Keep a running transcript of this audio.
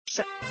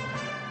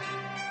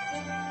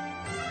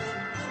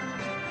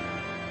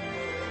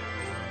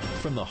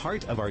From the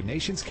heart of our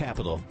nation's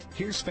capital,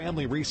 here's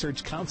Family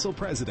Research Council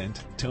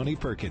President Tony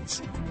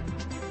Perkins.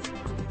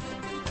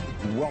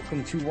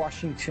 Welcome to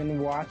Washington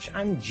Watch.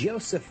 I'm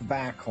Joseph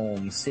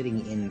Backholm,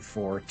 sitting in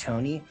for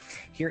Tony,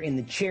 here in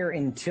the chair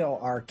until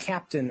our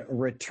captain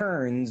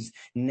returns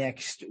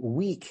next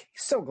week.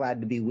 So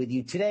glad to be with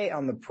you today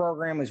on the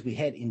program as we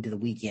head into the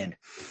weekend.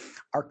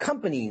 Are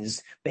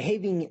companies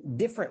behaving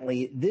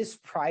differently this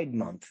Pride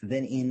Month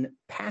than in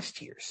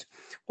past years?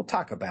 We'll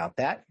talk about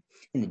that.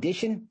 In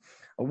addition,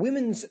 a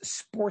women's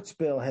sports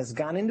bill has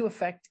gone into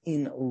effect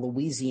in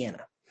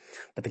Louisiana,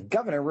 but the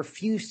governor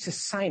refused to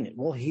sign it.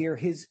 We'll hear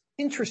his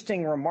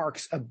interesting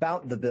remarks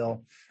about the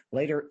bill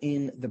later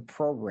in the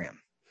program.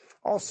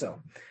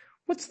 Also,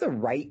 what's the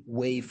right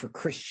way for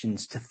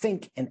Christians to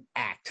think and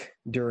act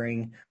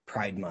during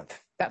Pride Month?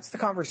 That's the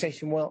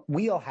conversation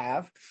we'll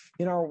have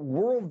in our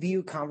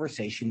Worldview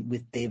conversation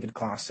with David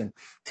Closson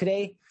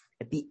today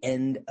at the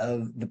end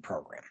of the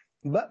program.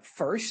 But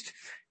first,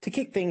 to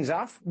kick things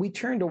off, we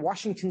turn to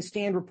Washington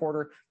Stand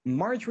reporter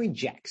Marjorie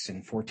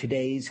Jackson for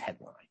today's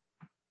headline.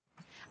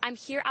 I'm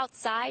here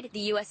outside the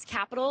U.S.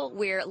 Capitol,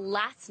 where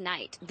last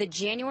night the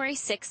January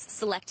 6th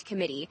Select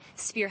Committee,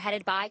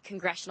 spearheaded by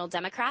congressional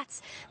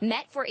Democrats,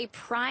 met for a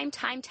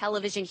primetime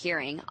television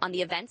hearing on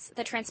the events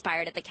that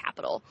transpired at the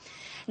Capitol.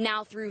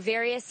 Now, through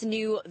various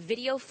new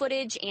video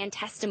footage and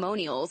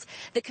testimonials,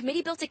 the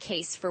committee built a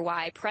case for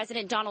why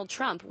President Donald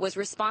Trump was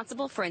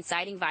responsible for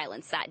inciting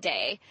violence that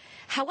day.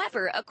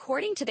 However,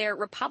 according to their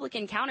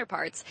Republican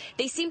counterparts,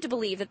 they seem to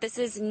believe that this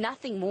is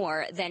nothing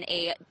more than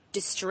a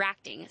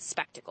distracting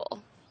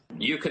spectacle.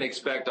 You can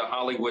expect a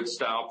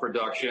Hollywood-style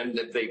production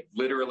that they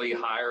literally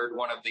hired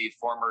one of the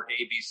former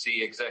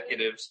ABC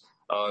executives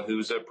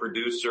who's a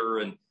producer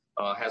and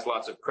has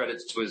lots of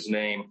credits to his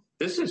name.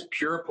 This is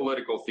pure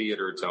political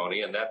theater,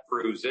 Tony, and that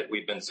proves it.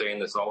 We've been saying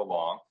this all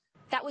along.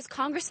 That was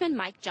Congressman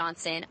Mike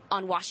Johnson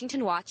on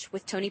Washington Watch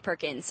with Tony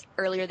Perkins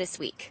earlier this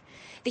week.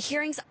 The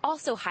hearings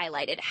also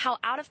highlighted how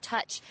out of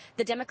touch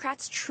the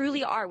Democrats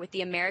truly are with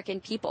the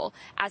American people,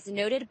 as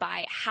noted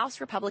by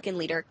House Republican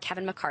leader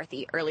Kevin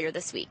McCarthy earlier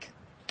this week.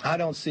 I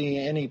don't see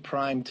any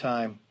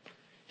primetime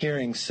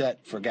hearings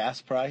set for gas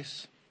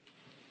price,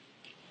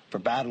 for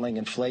battling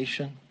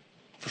inflation,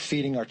 for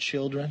feeding our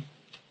children,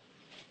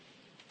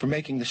 for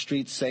making the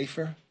streets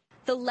safer.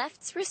 The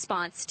left's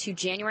response to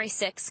January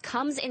 6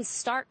 comes in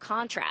stark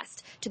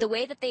contrast to the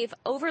way that they've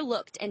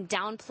overlooked and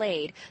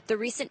downplayed the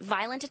recent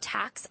violent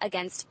attacks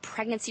against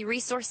pregnancy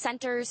resource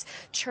centers,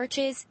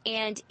 churches,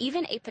 and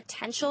even a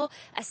potential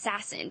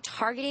assassin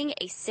targeting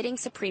a sitting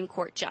Supreme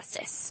Court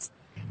justice.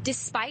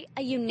 Despite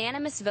a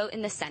unanimous vote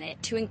in the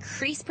Senate to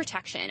increase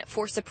protection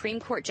for Supreme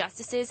Court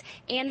justices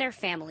and their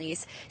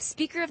families,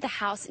 Speaker of the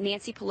House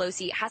Nancy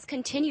Pelosi has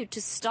continued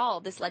to stall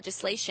this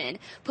legislation,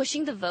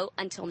 pushing the vote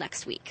until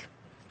next week.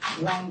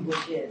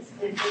 Language is,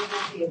 there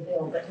will be a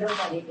bill, but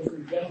nobody is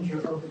in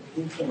danger over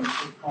the weekend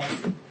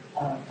because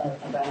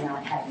of our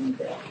not having a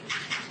bill.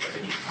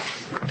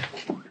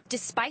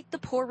 Despite the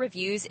poor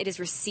reviews it is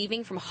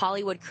receiving from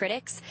Hollywood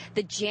critics,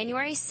 the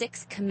January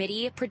 6th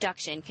committee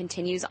production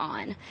continues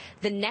on.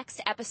 The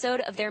next episode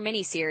of their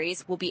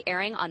miniseries will be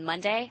airing on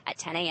Monday at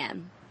 10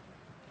 a.m.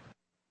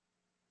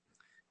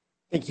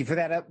 Thank you for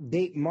that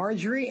update,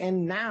 Marjorie.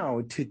 And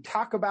now to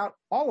talk about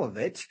all of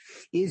it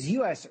is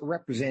U.S.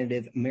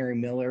 Representative Mary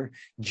Miller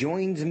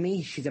joins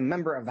me. She's a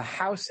member of the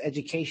House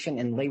Education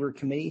and Labor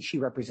Committee. She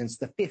represents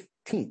the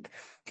 15th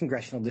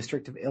Congressional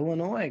District of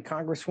Illinois.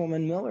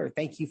 Congresswoman Miller,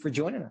 thank you for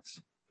joining us.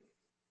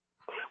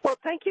 Well,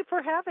 thank you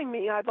for having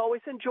me. I've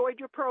always enjoyed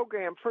your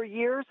program. For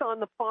years on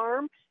the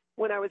farm,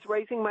 when I was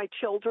raising my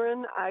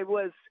children, I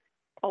was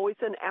always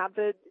an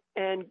avid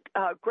and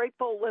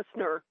grateful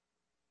listener.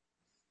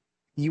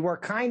 You are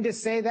kind to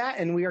say that,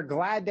 and we are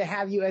glad to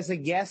have you as a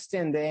guest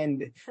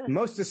and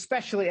most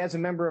especially as a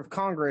member of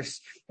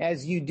Congress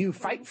as you do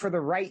fight for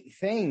the right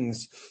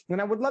things. And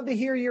I would love to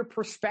hear your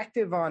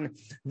perspective on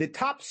the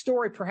top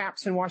story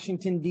perhaps in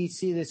Washington,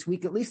 D.C. this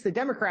week. At least the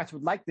Democrats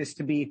would like this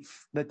to be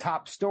the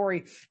top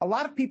story. A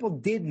lot of people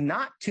did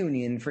not tune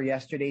in for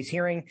yesterday's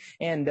hearing,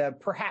 and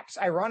perhaps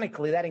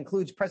ironically, that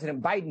includes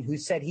President Biden, who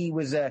said he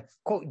was,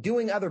 quote,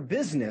 doing other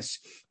business.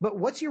 But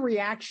what's your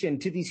reaction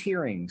to these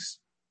hearings?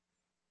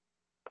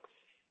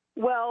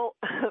 Well,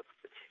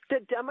 the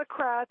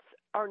Democrats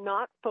are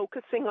not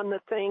focusing on the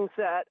things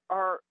that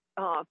are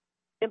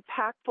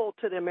impactful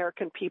to the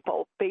American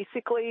people.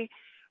 Basically,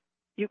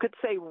 you could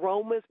say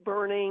Rome is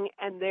burning,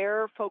 and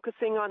they're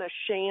focusing on a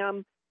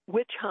sham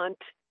witch hunt.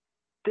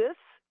 This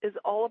is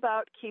all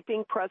about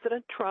keeping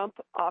President Trump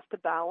off the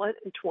ballot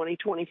in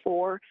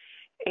 2024,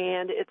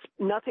 and it's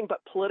nothing but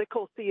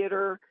political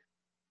theater.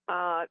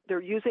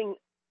 They're using,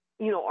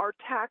 our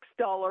tax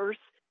dollars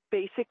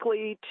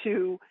basically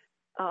to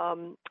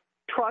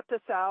trot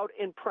this out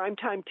in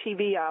primetime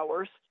TV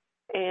hours,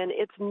 and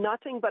it's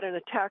nothing but an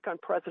attack on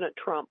President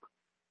Trump.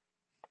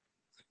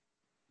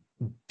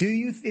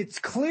 It's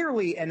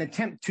clearly an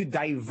attempt to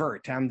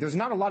divert. There's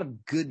not a lot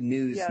of good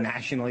news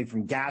nationally,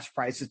 from gas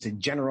prices to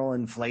general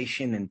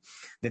inflation and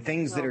the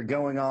things that are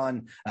going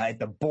on at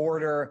the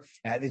border.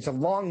 There's a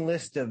long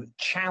list of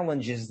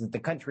challenges that the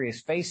country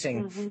is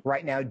facing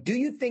right now. Do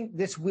you think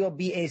this will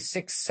be a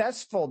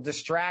successful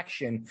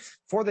distraction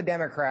for the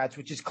Democrats,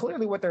 which is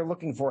clearly what they're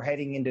looking for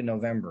heading into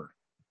November?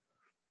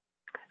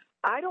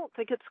 I don't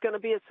think it's going to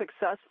be a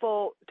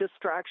successful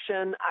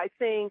distraction. I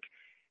think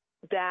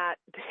that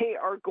they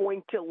are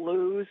going to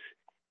lose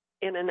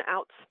in an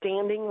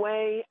outstanding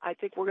way. I'm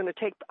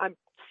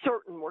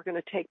certain we're going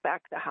to take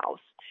back the House.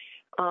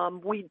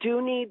 We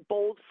do need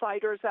bold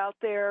fighters out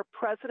there.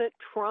 President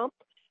Trump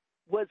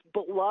was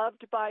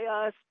beloved by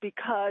us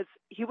because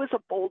he was a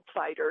bold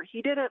fighter.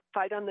 He didn't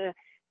fight on the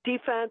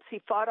defense.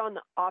 He fought on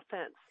the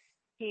offense.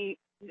 He,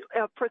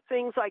 for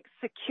things like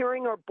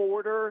securing our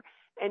border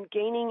and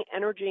gaining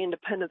energy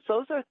independence.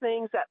 Those are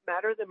things that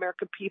matter to the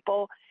American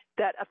people,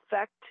 that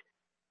affect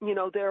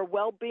their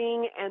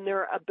well-being and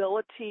their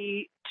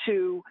ability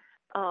to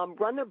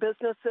run their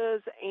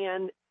businesses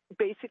and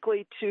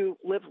basically to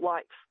live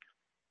life.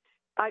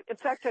 In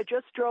fact, I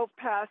just drove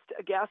past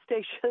a gas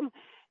station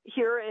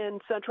here in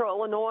central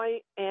Illinois,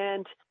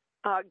 and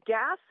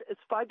gas is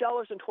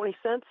 $5.20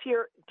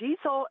 here.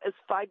 Diesel is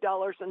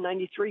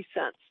 $5.93.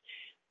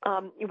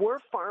 We're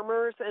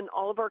farmers, and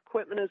all of our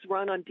equipment is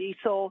run on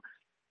diesel.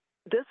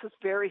 This is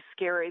very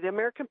scary. The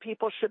American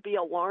people should be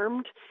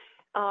alarmed.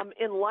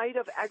 In light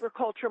of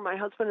agriculture, my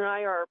husband and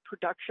I are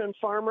production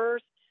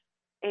farmers,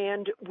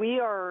 and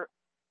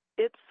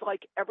it's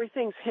like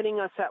everything's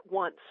hitting us at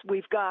once.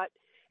 We've got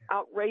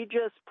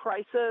outrageous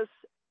prices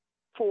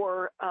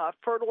for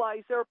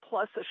fertilizer,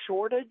 plus a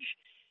shortage,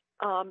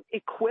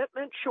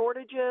 equipment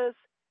shortages,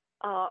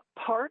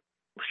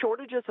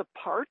 shortages of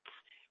parts.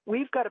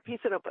 We've got a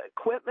piece of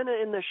equipment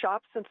in the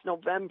shop since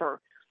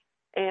November,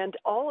 and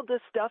all of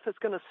this stuff is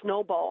going to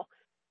snowball.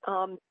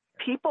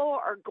 People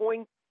are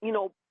going,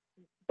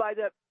 by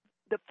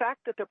the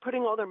fact that they're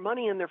putting all their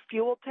money in their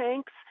fuel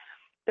tanks,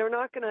 they're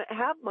not going to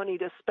have money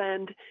to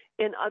spend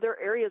in other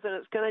areas, and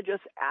it's going to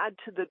just add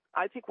to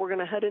I think we're going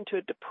to head into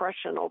a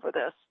depression over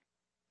this.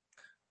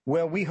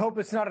 Well, we hope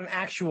it's not an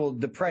actual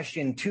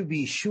depression, to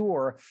be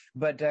sure,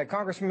 but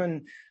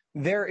Congressman,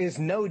 there is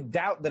no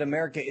doubt that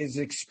America is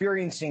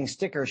experiencing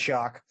sticker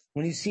shock.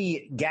 When you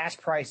see gas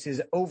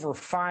prices over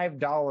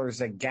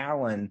 $5 a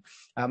gallon,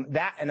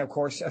 that, and of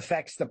course,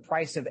 affects the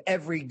price of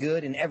every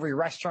good in every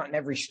restaurant and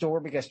every store,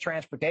 because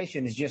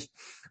transportation is just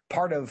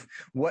part of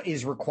what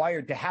is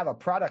required to have a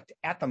product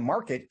at the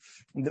market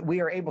that we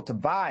are able to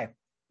buy.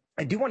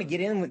 I do want to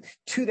get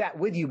to that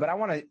with you, but I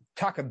want to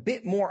talk a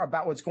bit more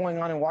about what's going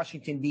on in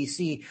Washington,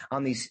 D.C.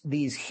 on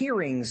these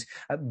hearings,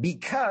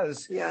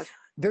 because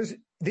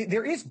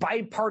there is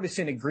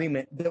bipartisan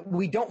agreement that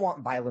we don't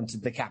want violence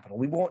at the Capitol.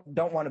 We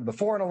don't want it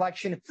before an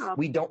election.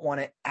 We don't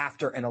want it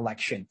after an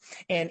election.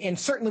 And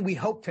certainly we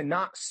hope to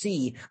not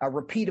see a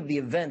repeat of the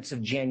events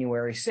of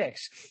January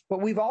 6th.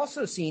 But we've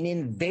also seen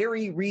in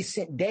very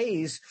recent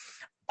days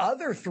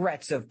other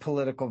threats of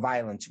political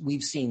violence.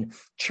 We've seen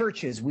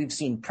churches, we've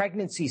seen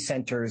pregnancy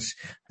centers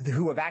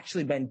who have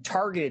actually been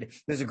targeted.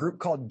 There's a group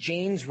called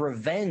Jane's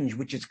Revenge,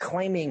 which is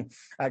claiming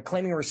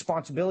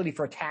responsibility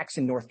for attacks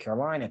in North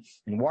Carolina,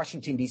 in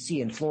Washington,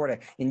 D.C., and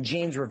Florida. In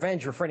Jane's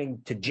Revenge,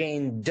 referring to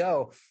Jane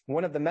Doe,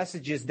 one of the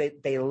messages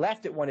that they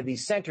left at one of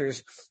these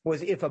centers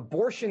was, if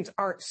abortions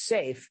aren't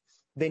safe,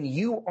 then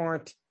you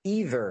aren't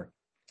either.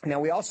 Now,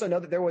 we also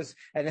know that there was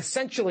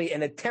essentially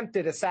an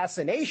attempted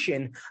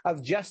assassination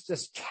of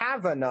Justice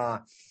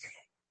Kavanaugh.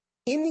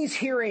 In these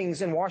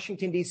hearings in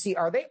Washington, D.C.,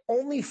 are they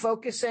only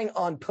focusing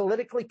on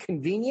politically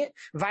convenient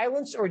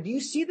violence, or do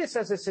you see this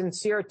as a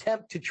sincere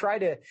attempt to try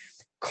to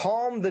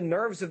calm the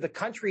nerves of the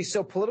country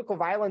so political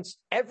violence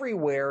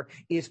everywhere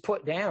is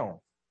put down?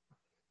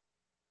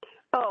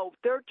 Oh,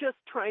 they're just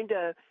trying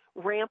to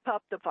ramp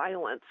up the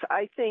violence.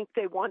 I think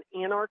they want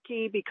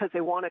anarchy because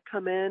they want to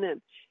come in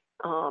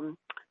and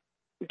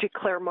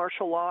declare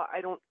martial law. I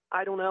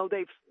don't know.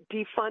 They've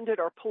defunded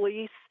our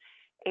police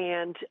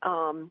and,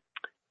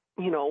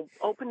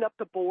 opened up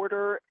the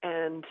border,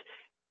 and,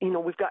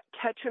 we've got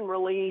catch and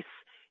release.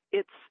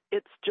 It's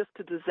just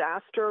a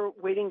disaster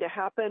waiting to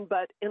happen.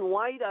 But in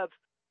light of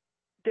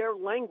their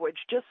language,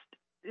 just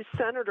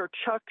Senator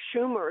Chuck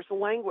Schumer's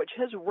language,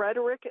 his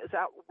rhetoric is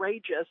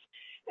outrageous.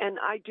 And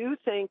I do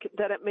think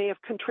that it may have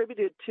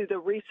contributed to the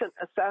recent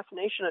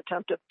assassination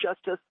attempt of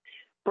Justice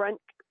Brett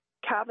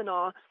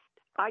Kavanaugh.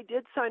 I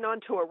did sign on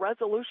to a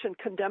resolution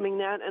condemning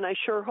that, and I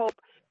sure hope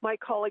my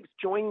colleagues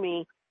join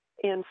me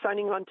in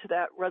signing on to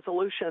that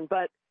resolution.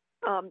 But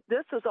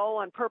this is all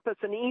on purpose,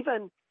 and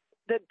even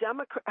the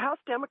House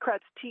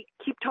Democrats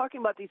keep talking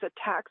about these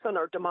attacks on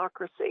our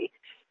democracy.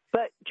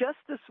 But just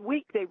this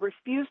week, they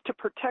refused to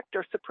protect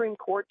our Supreme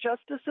Court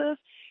justices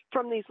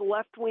from these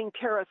left-wing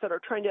terrorists that are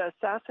trying to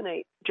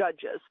assassinate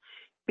judges,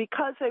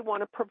 because they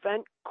want to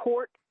prevent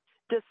court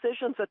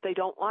decisions that they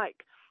don't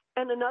like.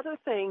 And another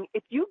thing,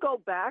 if you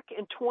go back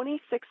in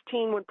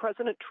 2016 when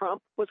President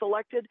Trump was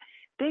elected,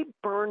 they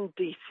burned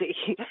D.C.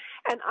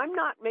 And I'm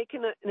not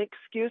making an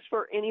excuse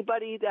for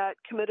anybody that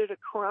committed a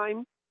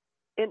crime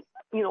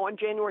on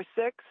January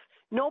 6th.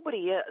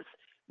 Nobody is.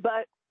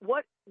 But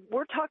what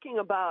we're talking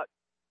about,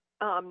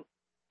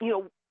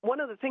 one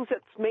of the things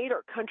that's made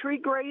our country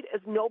great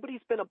is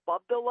nobody's been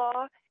above the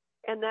law,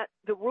 and that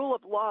the rule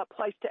of law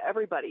applies to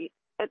everybody.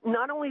 And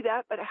not only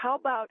that, but how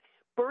about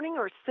burning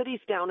our cities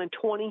down in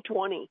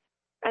 2020?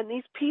 And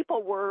these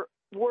people were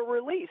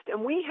released,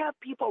 and we have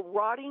people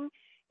rotting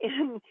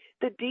in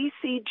the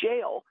D.C.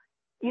 jail.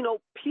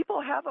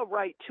 People have a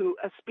right to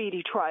a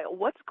speedy trial.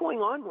 What's going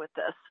on with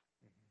this?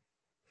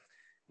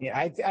 Yeah,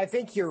 I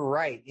think you're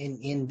right.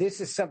 And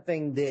this is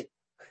something that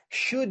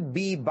should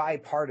be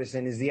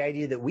bipartisan, is the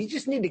idea that we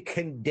just need to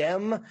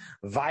condemn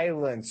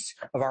violence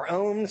of our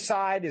own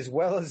side as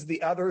well as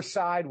the other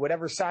side,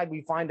 whatever side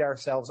we find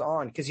ourselves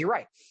on. Because you're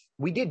right.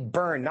 We did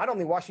burn not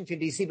only Washington,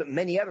 D.C., but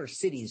many other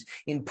cities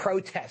in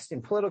protest,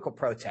 in political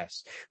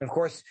protests. And of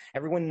course,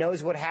 everyone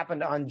knows what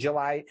happened on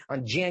January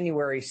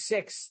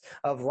 6th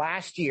of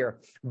last year.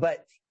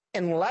 But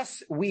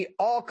unless we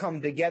all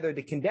come together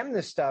to condemn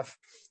this stuff,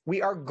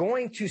 we are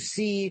going to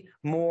see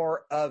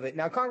more of it.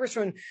 Now,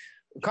 Congresswoman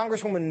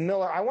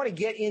Miller, I want to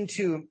get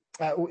into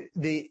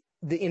the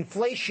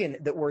inflation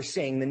that we're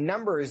seeing, the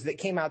numbers that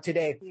came out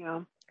today.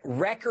 Yeah.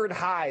 Record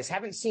highs.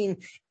 Haven't seen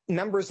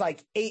numbers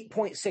like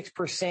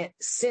 8.6%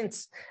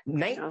 since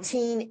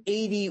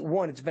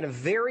 1981. It's been a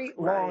very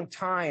long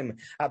time.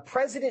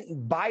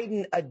 President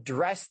Biden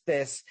addressed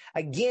this,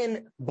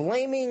 again,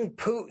 blaming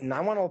Putin. I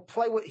want to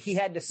play what he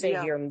had to say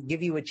here and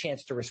give you a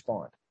chance to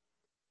respond.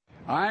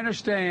 I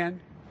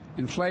understand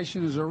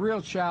inflation is a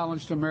real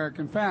challenge to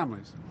American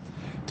families.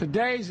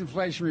 Today's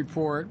inflation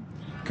report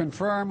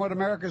confirmed what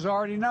Americans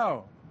already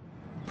know.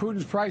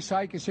 Putin's price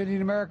hike is hitting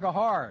America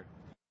hard.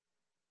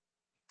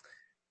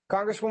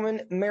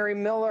 Congresswoman Mary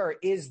Miller,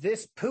 is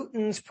this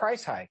Putin's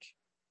price hike?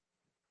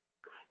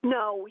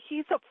 No,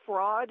 he's a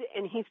fraud,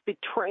 and he's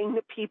betraying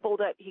the people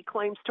that he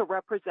claims to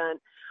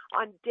represent.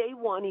 On day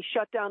one, he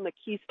shut down the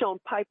Keystone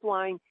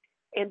Pipeline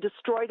and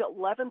destroyed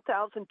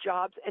 11,000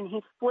 jobs, and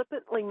he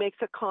flippantly makes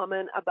a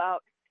comment about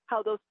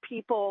how those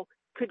people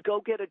could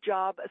go get a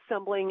job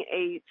assembling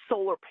a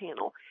solar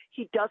panel.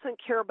 He doesn't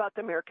care about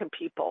the American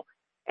people.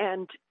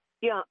 And,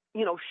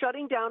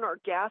 shutting down our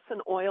gas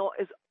and oil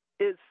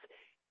is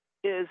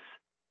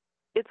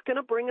it's going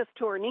to bring us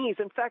to our knees.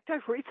 In fact, I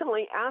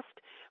recently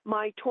asked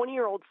my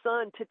 20-year-old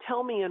son to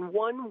tell me in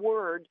one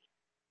word,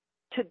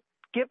 to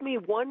give me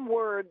one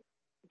word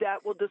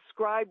that will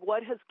describe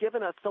what has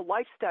given us the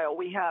lifestyle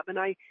we have. And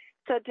I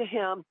said to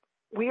him,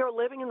 we are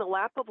living in the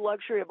lap of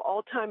luxury of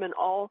all time and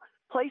all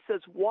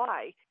places.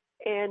 Why?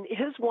 And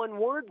his one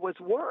word was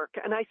work.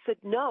 And I said,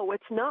 no,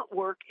 it's not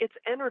work, it's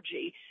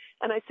energy.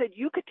 And I said,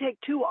 you could take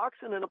 2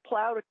 oxen and a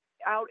plow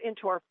out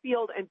into our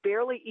field and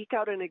barely eke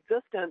out an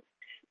existence.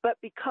 But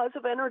because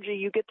of energy,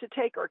 you get to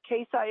take our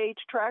Case IH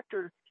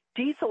tractor,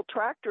 diesel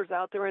tractors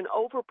out there and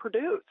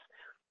overproduce.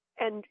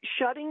 And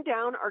shutting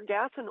down our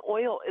gas and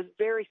oil is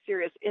very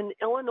serious. In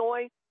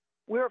Illinois,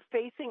 we're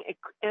facing an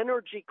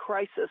energy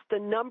crisis. The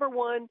number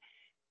one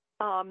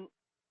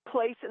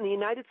place in the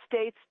United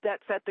States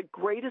that's at the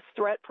greatest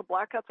threat for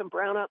blackouts and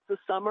brownouts this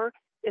summer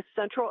is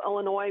Central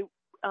Illinois,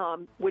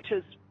 which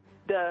is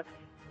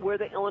where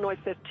the Illinois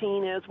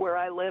 15 is, where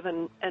I live,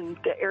 and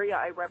the area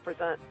I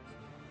represent.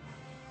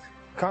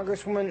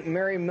 Congresswoman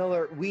Mary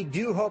Miller, we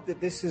do hope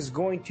that this is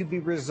going to be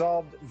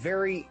resolved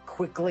very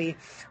quickly.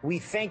 We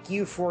thank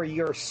you for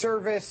your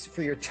service,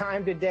 for your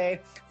time today,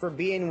 for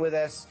being with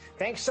us.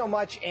 Thanks so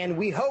much, and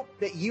we hope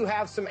that you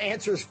have some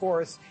answers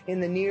for us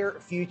in the near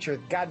future.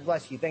 God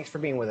bless you. Thanks for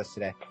being with us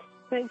today.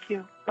 Thank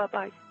you.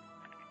 Bye-bye.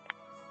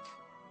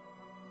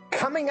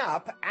 Coming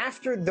up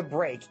after the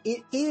break,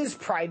 it is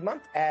Pride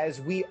Month,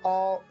 as we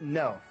all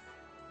know.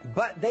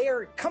 But they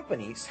are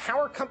companies. How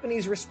are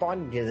companies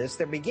responding to this?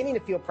 They're beginning to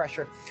feel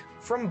pressure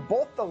from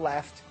both the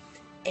left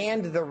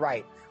and the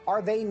right.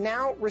 Are they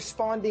now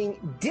responding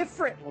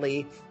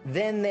differently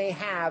than they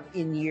have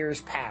in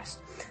years past?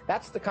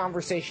 That's the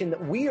conversation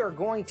that we are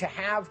going to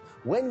have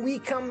when we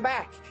come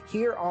back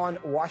here on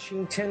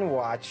Washington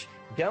Watch.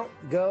 Don't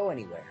go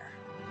anywhere.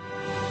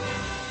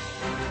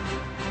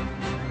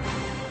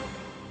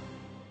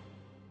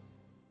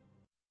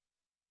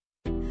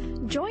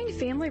 Join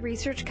Family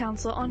Research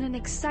Council on an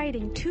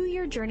exciting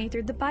 2-year journey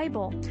through the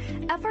Bible.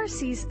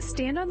 FRC's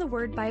Stand on the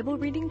Word Bible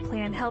Reading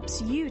Plan helps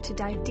you to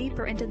dive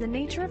deeper into the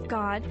nature of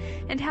God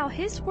and how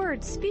His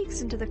Word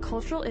speaks into the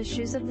cultural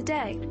issues of the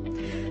day.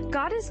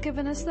 God has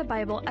given us the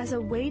Bible as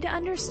a way to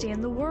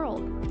understand the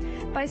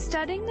world. By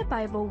studying the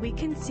Bible, we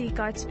can see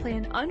God's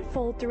plan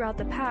unfold throughout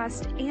the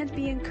past and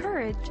be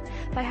encouraged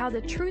by how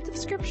the truth of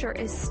Scripture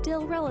is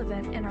still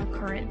relevant in our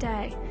current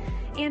day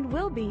and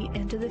will be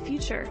into the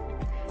future.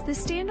 The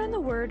Stand on the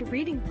Word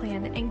reading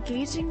plan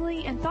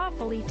engagingly and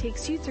thoughtfully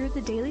takes you through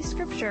the daily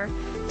scripture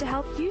to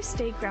help you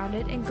stay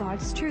grounded in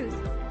God's truth.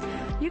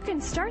 You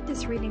can start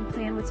this reading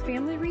plan with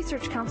Family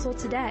Research Council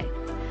today.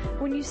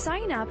 When you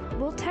sign up,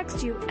 we'll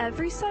text you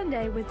every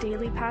Sunday with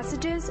daily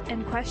passages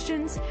and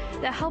questions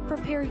that help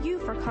prepare you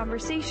for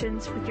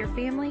conversations with your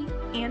family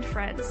and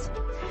friends.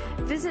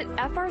 Visit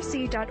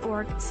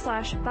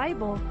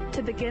frc.org/Bible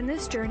to begin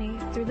this journey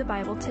through the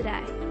Bible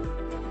today.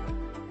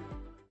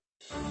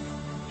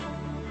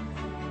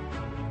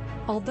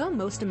 Although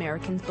most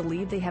Americans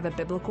believe they have a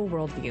biblical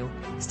worldview,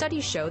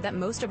 studies show that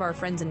most of our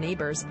friends and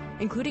neighbors,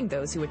 including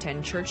those who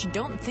attend church,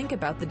 don't think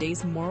about the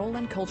day's moral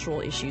and cultural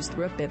issues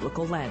through a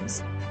biblical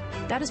lens.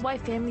 That is why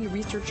Family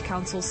Research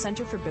Council's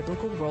Center for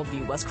Biblical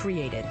Worldview was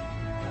created.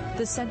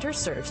 The center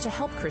serves to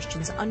help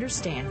Christians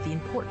understand the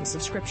importance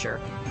of Scripture,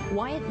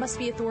 why it must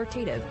be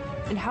authoritative,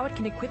 and how it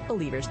can equip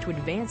believers to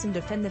advance and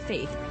defend the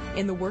faith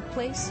in the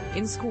workplace,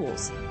 in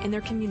schools, in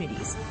their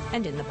communities,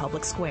 and in the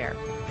public square.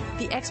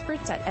 The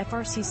experts at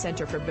FRC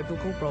Center for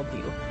Biblical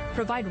Worldview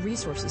provide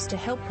resources to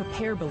help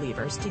prepare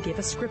believers to give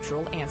a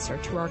scriptural answer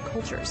to our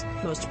culture's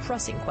most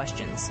pressing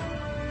questions.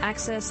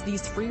 Access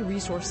these free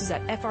resources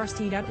at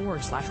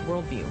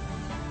frc.org/worldview.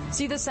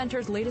 See the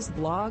Center's latest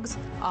blogs,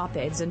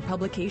 op-eds, and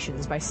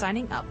publications by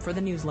signing up for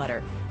the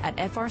newsletter at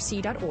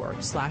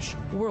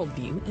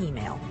frc.org/worldview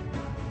email.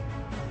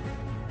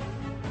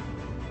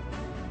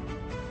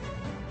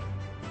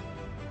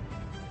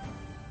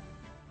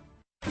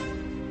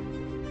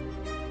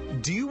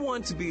 Do you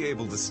want to be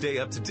able to stay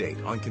up to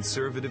date on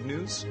conservative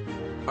news?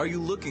 Are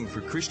you looking for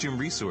Christian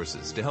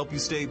resources to help you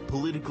stay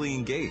politically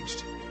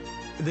engaged?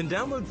 Then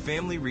download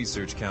Family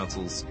Research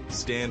Council's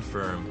Stand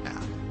Firm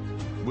app.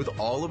 With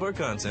all of our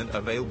content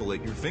available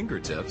at your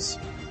fingertips,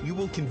 you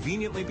will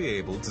conveniently be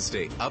able to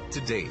stay up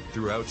to date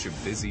throughout your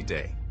busy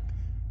day.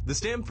 The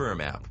Stand Firm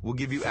app will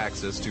give you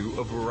access to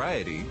a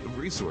variety of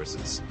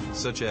resources,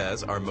 such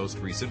as our most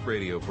recent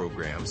radio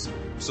programs,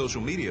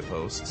 social media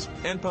posts,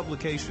 and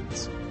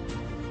publications.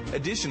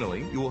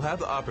 Additionally, you will have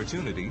the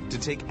opportunity to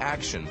take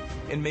action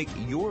and make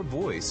your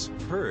voice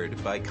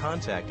heard by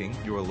contacting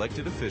your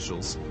elected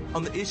officials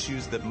on the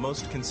issues that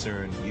most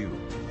concern you.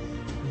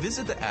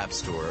 Visit the App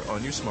Store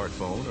on your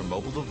smartphone or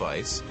mobile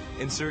device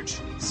and search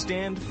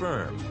Stand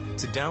Firm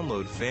to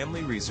download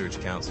Family Research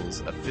Council's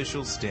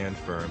official Stand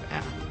Firm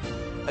app.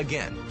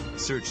 Again,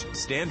 search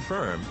Stand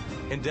Firm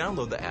and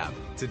download the app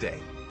today.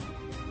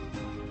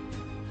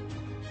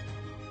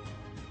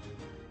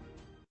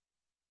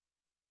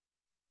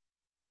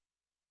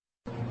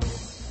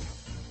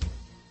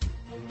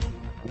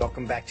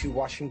 Welcome back to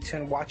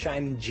Washington Watch.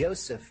 I'm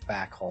Joseph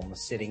Backholm,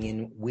 sitting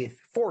in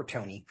for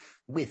Tony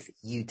with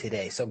you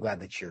today. So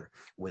glad that you're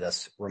with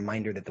us.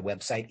 Reminder that the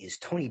website is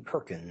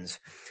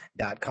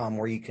tonyperkins.com,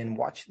 where you can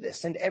watch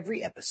this and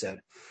every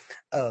episode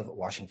of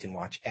Washington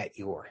Watch at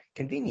your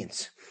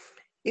convenience.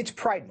 It's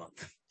Pride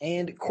Month,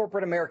 and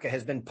corporate America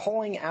has been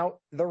pulling out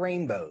the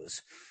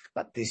rainbows.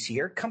 But this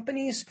year,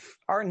 companies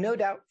are no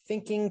doubt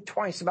thinking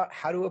twice about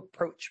how to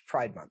approach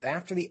Pride Month.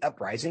 After the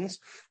uprisings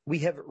we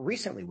have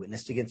recently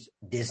witnessed against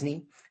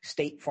Disney,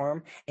 State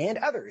Farm, and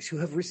others who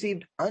have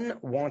received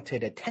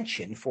unwanted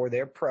attention for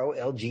their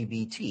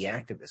pro-LGBT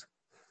activism.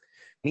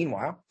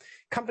 Meanwhile,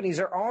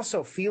 companies are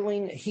also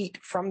feeling heat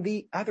from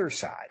the other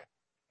side.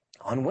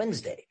 On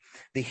Wednesday,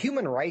 the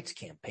Human Rights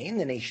Campaign,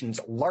 the nation's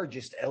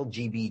largest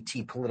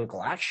LGBT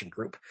political action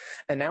group,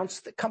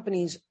 announced that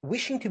companies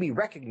wishing to be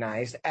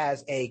recognized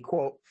as a,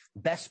 quote,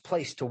 best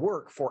place to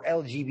work for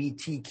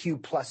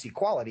LGBTQ plus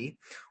equality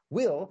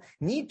will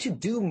need to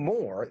do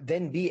more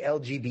than be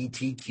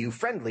LGBTQ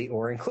friendly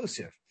or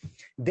inclusive.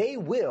 They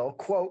will,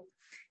 quote,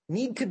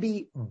 need to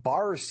be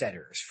bar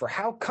setters for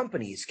how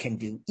companies can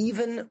do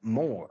even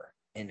more,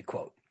 end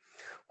quote.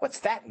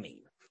 What's that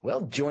mean?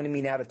 Well, joining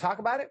me now to talk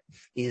about it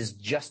is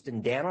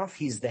Justin Danoff.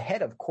 He's the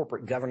head of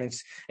corporate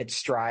governance at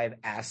Strive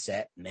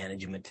Asset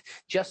Management.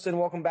 Justin,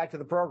 welcome back to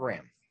the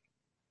program.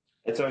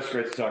 It's always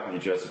great to talk to you,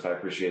 Joseph. I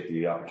appreciate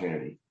the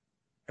opportunity.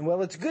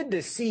 Well, it's good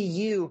to see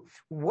you.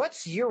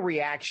 What's your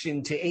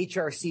reaction to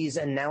HRC's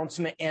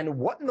announcement, and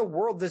what in the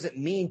world does it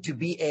mean to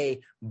be a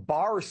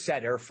bar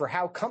setter for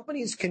how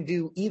companies can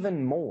do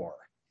even more?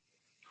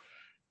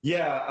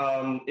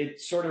 Yeah,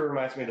 it sort of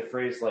reminds me of the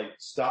phrase, like,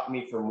 stop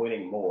me from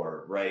winning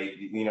more, right?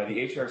 You know,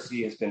 the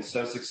HRC has been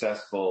so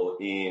successful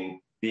in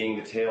being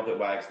the tail that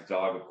wags the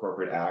dog of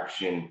corporate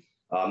action,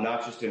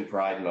 not just in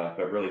Pride Month,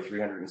 but really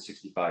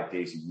 365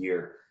 days a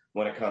year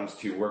when it comes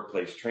to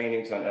workplace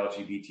trainings on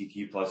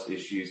LGBTQ plus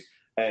issues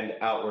and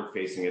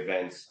outward-facing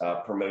events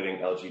promoting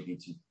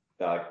LGBTQ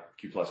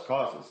plus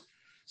causes.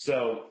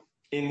 So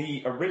in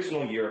the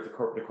original year of the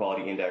Corporate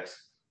Equality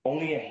Index,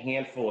 only a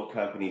handful of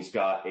companies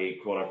got a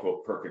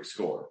quote-unquote perfect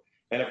score.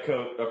 And of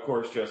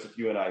course, Joseph,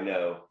 you and I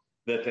know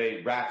that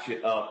they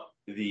ratchet up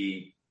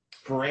the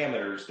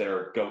parameters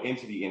that go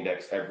into the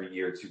index every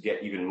year to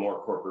get even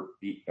more corporate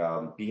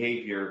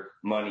behavior,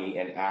 money,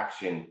 and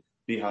action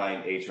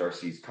behind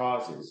HRC's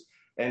causes.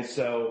 And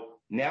so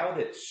now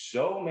that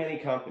so many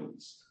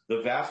companies,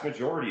 the vast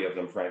majority of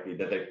them, frankly,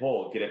 that they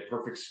poll get a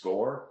perfect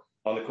score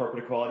on the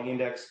Corporate Equality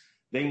Index,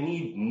 they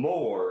need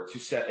more to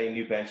set a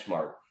new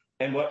benchmark.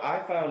 And what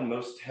I found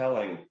most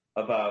telling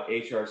about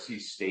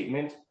HRC's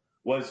statement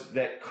was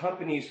that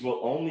companies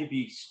will only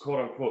be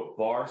quote unquote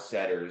bar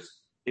setters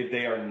if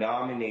they are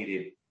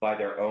nominated by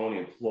their own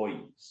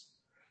employees.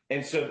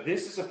 And so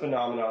this is a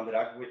phenomenon that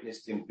I've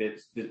witnessed in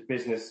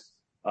business,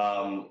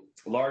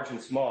 large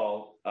and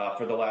small,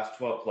 for the last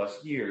 12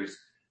 plus years,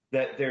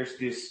 that there's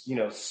this,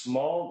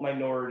 small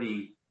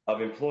minority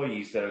of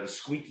employees that are the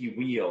squeaky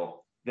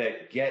wheel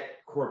that get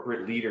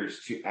corporate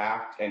leaders to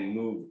act and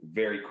move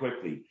very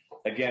quickly.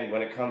 Again,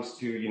 when it comes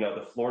to,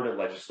 the Florida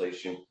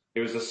legislation,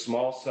 it was a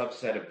small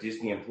subset of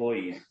Disney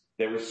employees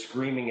that were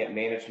screaming at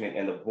management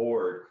and the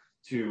board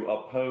to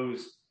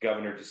oppose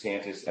Governor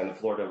DeSantis and the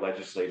Florida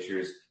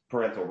legislature's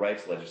parental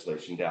rights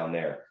legislation down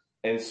there.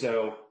 And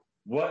so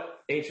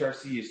what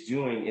HRC is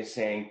doing is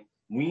saying,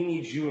 we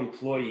need you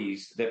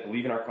employees that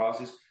believe in our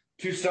causes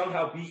to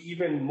somehow be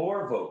even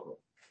more vocal.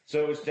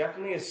 So it was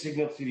definitely a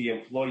signal to the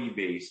employee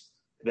base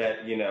that,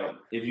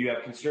 if you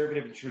have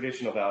conservative and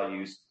traditional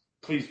values,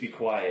 please be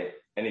quiet.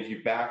 And if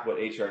you back what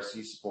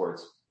HRC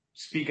supports,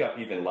 speak up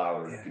even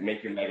louder,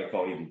 make your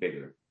megaphone even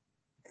bigger.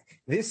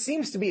 This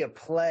seems to be a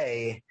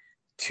play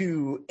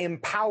to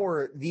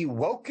empower the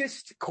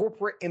wokest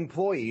corporate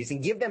employees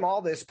and give them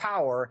all this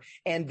power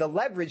and the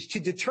leverage to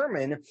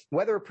determine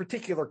whether a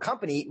particular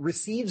company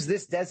receives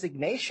this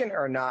designation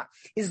or not.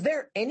 Is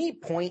there any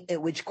point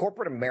at which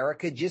corporate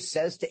America just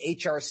says to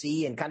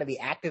HRC and kind of the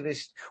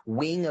activist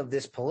wing of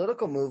this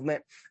political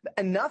movement,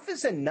 enough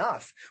is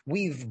enough.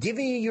 We've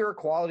given you your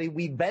equality.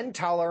 We've been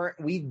tolerant.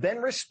 We've been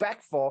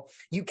respectful.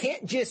 You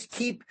can't just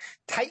keep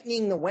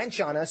tightening the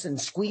wench on us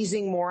and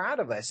squeezing more out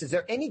of us. Is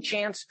there any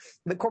chance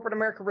that corporate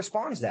America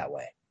responds that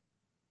way?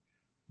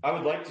 I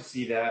would like to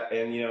see that,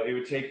 and it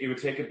would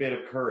take a bit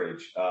of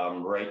courage,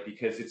 right?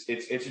 Because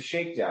it's a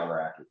shakedown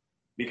racket.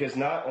 Because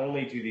not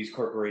only do these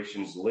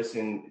corporations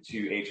listen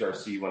to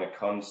HRC when it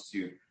comes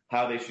to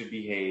how they should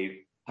behave,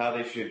 how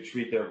they should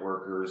treat their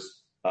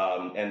workers,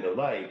 and the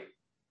like,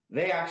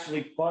 they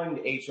actually fund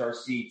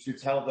HRC to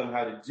tell them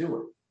how to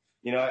do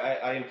it.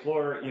 I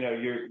implore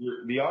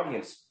the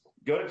audience,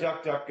 go to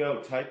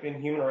DuckDuckGo, type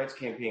in Human Rights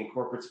Campaign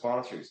corporate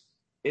sponsors.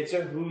 It's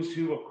a who's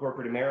who of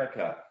corporate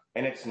America.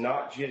 And it's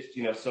not just,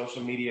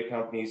 social media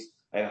companies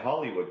and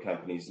Hollywood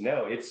companies.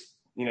 No, it's,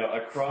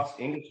 across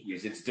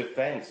industries. It's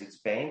defense, it's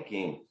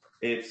banking,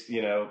 it's,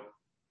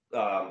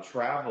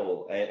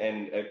 travel.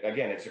 And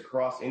again, it's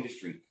across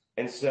industry.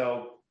 And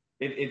so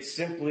it's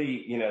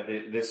simply,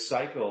 this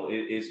cycle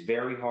is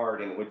very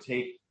hard and it would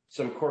take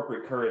some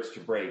corporate courage to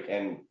break.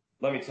 And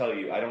let me tell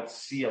you, I don't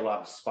see a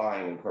lot of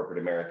spying in corporate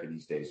America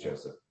these days,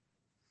 Joseph.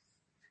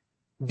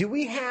 Do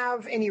we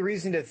have any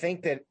reason to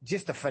think that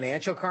just a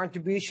financial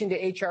contribution to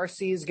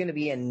HRC is going to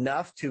be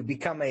enough to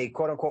become a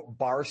quote-unquote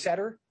bar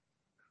setter?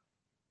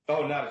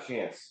 Oh, not a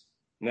chance.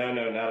 No,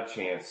 not a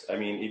chance. I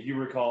mean, if you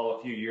recall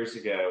a few years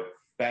ago,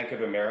 Bank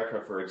of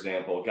America, for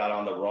example, got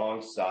on the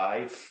wrong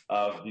side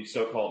of the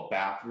so-called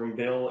bathroom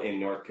bill in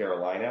North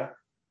Carolina.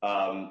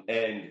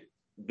 And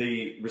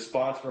the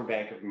response from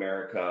Bank of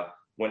America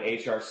when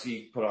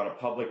HRC put on a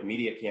public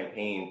media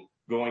campaign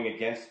going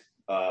against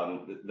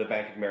the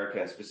Bank of America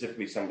and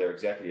specifically some of their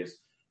executives,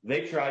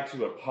 they tried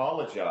to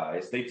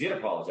apologize. They did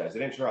apologize.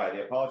 They didn't try.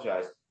 They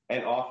apologized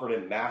and offered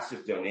a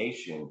massive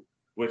donation,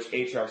 which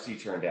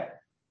HRC turned down.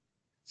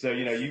 So,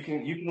 you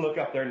can look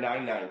up their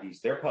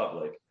 990s. They're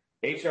public.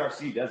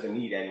 HRC doesn't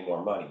need any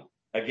more money.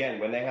 Again,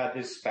 when they had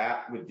this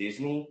spat with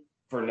Disney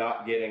for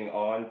not getting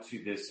on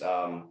to this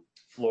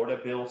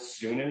Florida bill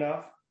soon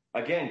enough,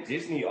 again,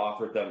 Disney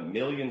offered them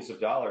millions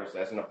of dollars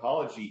as an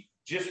apology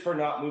just for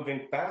not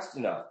moving fast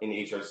enough in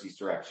HRC's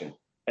direction,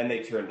 and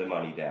they turned the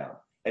money down.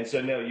 And so,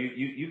 no,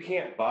 you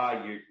can't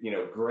buy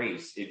your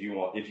grace, if you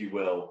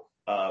will,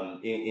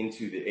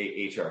 into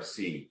the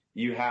HRC.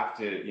 You have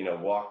to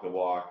walk the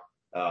walk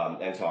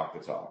and talk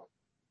the talk.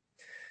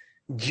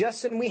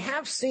 Justin, we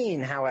have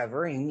seen,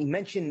 however, and you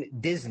mentioned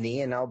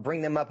Disney, and I'll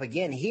bring them up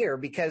again here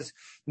because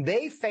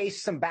they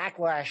face some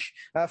backlash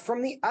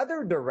from the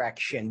other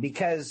direction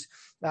because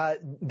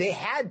they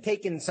had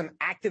taken some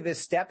activist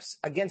steps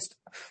against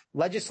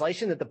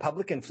legislation that the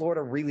public in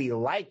Florida really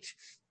liked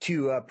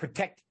to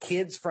protect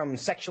kids from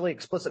sexually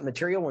explicit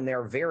material when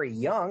they're very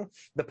young.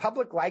 The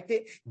public liked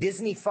it.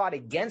 Disney fought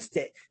against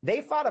it.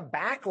 They fought a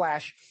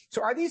backlash.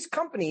 So are these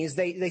companies,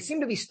 they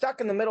seem to be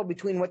stuck in the middle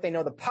between what they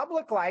know the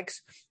public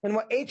likes and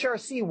what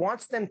HRC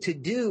wants them to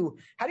do.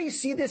 How do you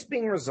see this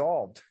being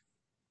resolved?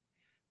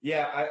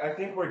 Yeah, I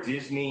think where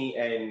Disney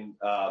and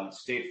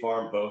State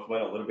Farm both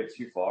went a little bit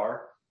too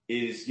far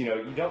is,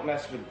 you don't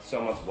mess with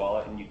someone's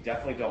wallet and you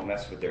definitely don't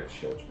mess with their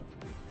children.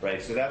 Right,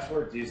 so that's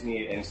where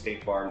Disney and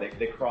State Farm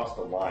they cross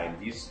the line.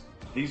 These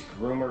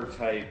groomer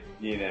type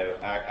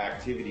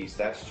activities.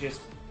 That's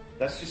just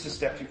a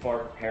step too far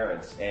for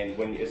parents. And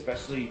when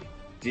especially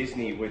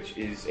Disney, which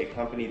is a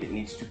company that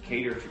needs to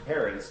cater to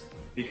parents,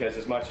 because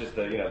as much as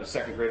the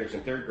second graders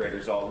and third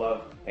graders all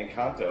love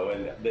Encanto,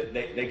 and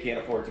they can't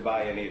afford to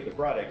buy any of the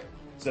product,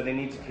 so they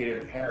need to cater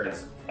to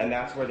parents. And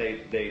that's where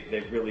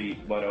they really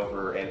went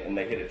over and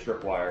they hit a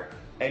tripwire.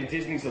 And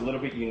Disney's a little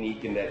bit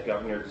unique in that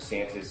Governor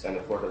DeSantis and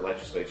the Florida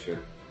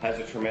legislature has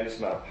a tremendous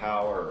amount of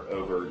power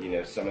over,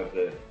 some of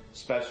the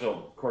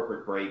special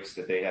corporate breaks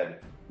that they had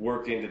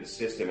worked into the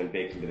system and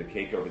baked into the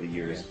cake over the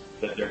years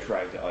that they're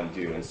trying to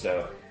undo. And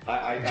so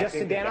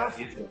Justin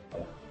Danhoff,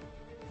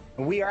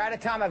 we are out of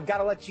time. I've got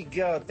to let you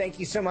go. Thank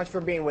you so much for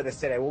being with us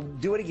today. We'll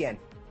do it again.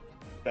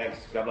 Thanks.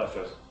 God bless,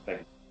 Joseph. Thank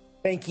you.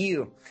 Thank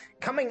you.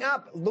 Coming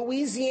up,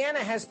 Louisiana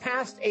has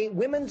passed a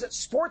women's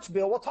sports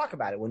bill. We'll talk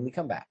about it when we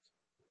come back.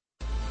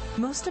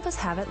 Most of us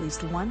have at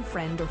least one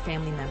friend or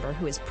family member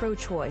who is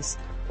pro-choice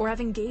or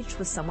have engaged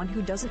with someone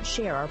who doesn't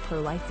share our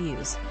pro-life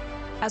views.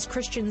 As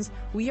Christians,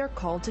 we are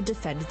called to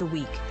defend the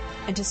weak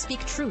and to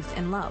speak truth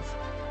in love.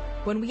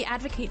 When we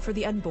advocate for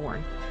the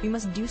unborn, we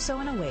must do so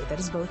in a way that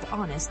is both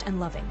honest and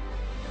loving.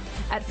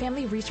 At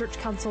Family Research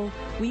Council,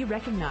 we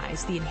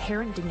recognize the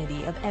inherent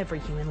dignity of every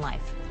human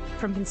life,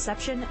 from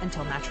conception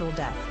until natural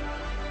death.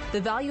 The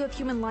value of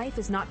human life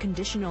is not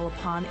conditional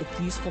upon its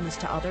usefulness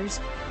to others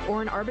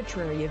or an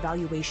arbitrary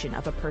evaluation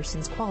of a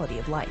person's quality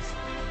of life.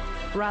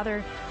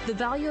 Rather, the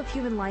value of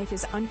human life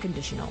is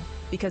unconditional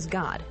because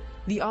God,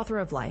 the author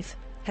of life,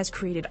 has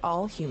created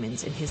all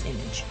humans in his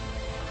image.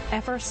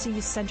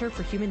 FRC's Center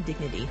for Human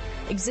Dignity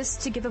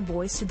exists to give a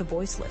voice to the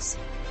voiceless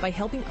by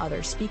helping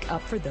others speak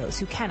up for those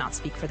who cannot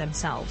speak for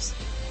themselves.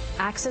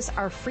 Access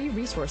our free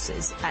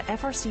resources at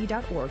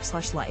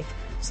frc.org/life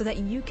so that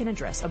you can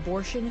address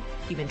abortion,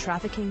 human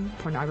trafficking,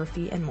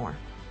 pornography, and more.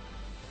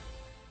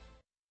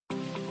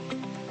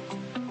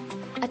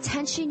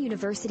 Attention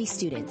university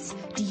students,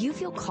 do you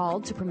feel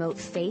called to promote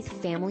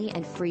faith, family,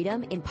 and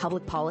freedom in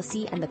public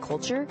policy and the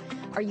culture?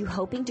 Are you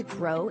hoping to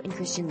grow in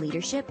Christian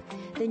leadership?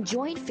 Then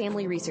join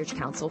Family Research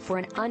Council for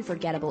an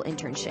unforgettable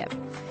internship.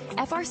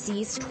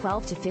 FRC's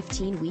 12 to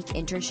 15-week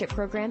internship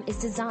program is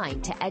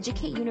designed to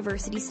educate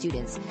university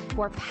students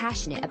who are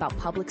passionate about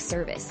public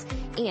service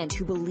and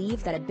who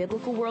believe that a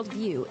biblical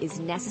worldview is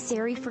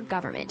necessary for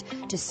government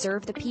to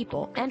serve the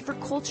people and for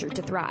culture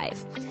to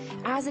thrive.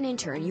 As an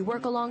intern, you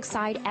work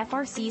alongside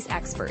FRC's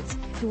experts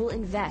who will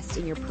invest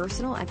in your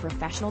personal and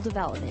professional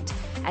development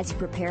as you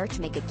prepare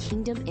to make a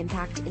kingdom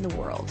impact in the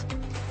world.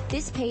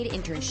 This paid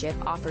internship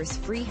offers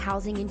free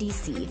housing in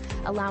D.C.,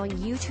 allowing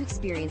you to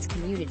experience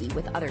community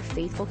with other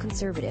faithful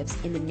conservatives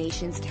in the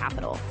nation's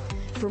capital.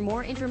 For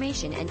more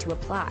information and to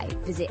apply,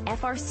 visit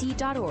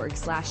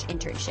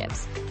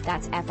frc.org/internships.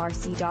 That's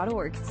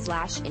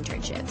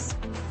frc.org/internships.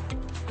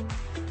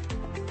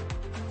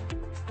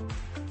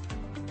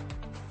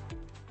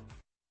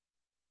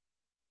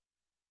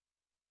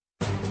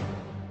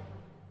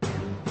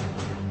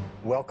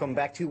 Welcome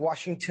back to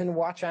Washington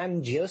Watch.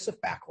 I'm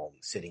Joseph Backholm,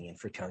 sitting in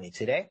for Tony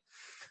today.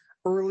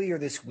 Earlier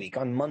this week,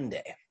 on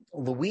Monday,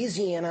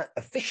 Louisiana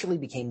officially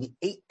became the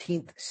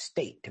 18th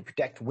state to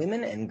protect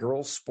women and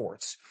girls'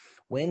 sports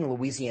when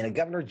Louisiana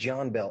Governor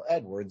John Bel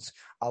Edwards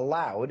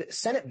allowed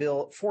Senate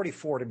Bill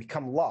 44 to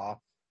become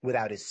law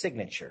without his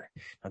signature.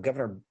 Now,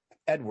 Governor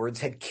Edwards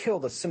had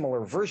killed a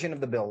similar version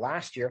of the bill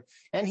last year,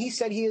 and he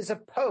said he is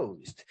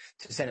opposed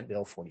to Senate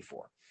Bill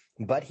 44.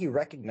 But he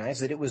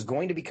recognized that it was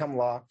going to become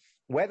law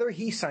whether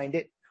he signed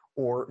it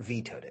or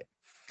vetoed it.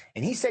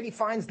 And he said he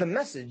finds the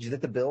message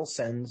that the bill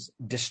sends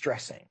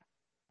distressing.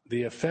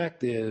 The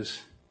effect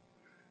is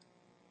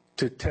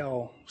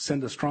to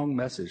send a strong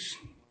message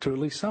to at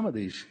least some of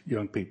these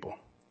young people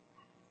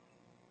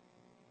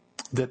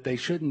that they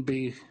shouldn't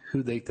be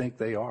who they think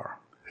they are,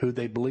 who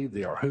they believe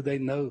they are, who they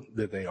know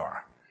that they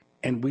are.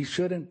 And we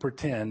shouldn't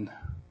pretend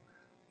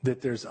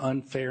that there's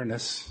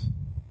unfairness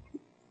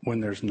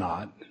when there's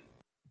not.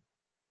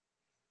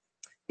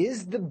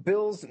 Is the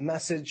bill's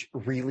message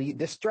really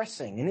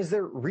distressing? And is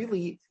there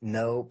really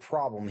no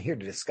problem? Here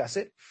to discuss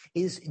it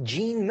is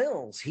Gene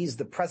Mills. He's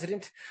the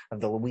president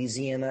of the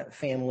Louisiana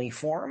Family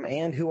Forum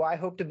and who I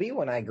hope to be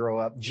when I grow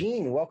up.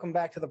 Gene, welcome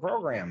back to the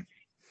program.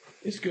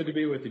 It's good to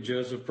be with you,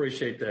 Joseph.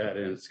 Appreciate that.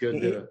 And it's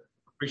good to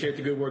appreciate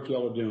the good work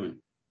y'all are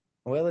doing.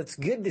 Well, it's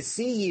good to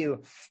see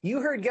you. You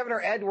heard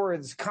Governor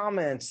Edwards'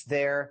 comments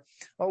there.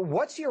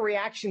 What's your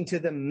reaction to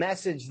the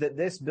message that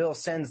this bill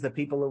sends the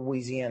people of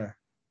Louisiana?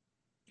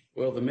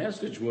 Well, the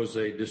message was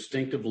a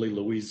distinctively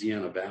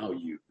Louisiana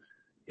value.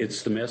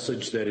 It's the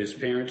message that his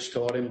parents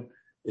taught him.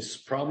 It's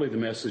probably the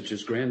message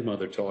his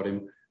grandmother taught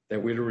him,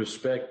 that we're to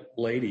respect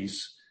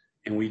ladies,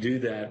 and we do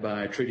that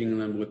by treating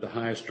them with the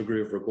highest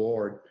degree of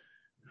regard.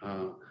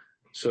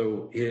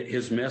 So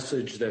his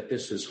message that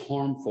this is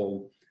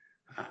harmful,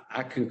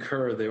 I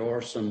concur there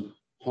are some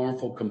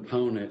harmful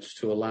components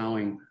to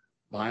allowing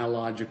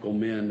biological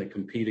men to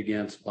compete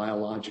against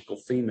biological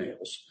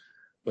females.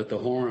 But the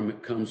harm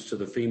comes to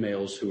the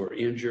females who are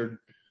injured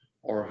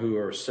or who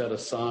are set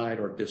aside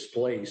or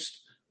displaced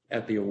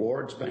at the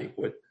awards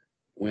banquet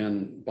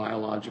when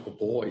biological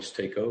boys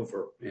take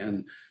over.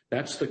 And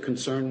that's the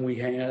concern we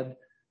had.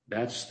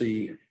 That's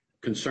the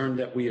concern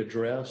that we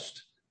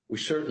addressed. We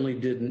certainly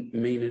didn't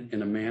mean it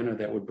in a manner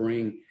that would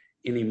bring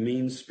any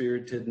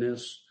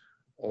mean-spiritedness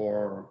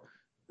or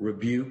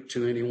rebuke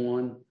to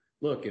anyone.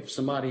 Look, if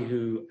somebody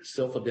who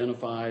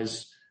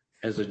self-identifies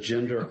as a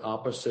gender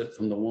opposite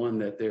from the one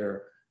that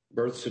their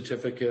birth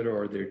certificate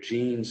or their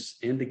genes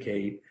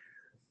indicate,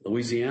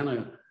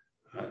 Louisiana,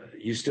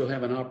 you still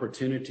have an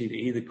opportunity to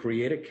either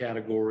create a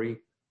category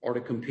or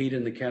to compete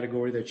in the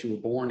category that you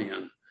were born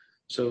in.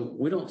 So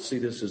we don't see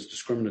this as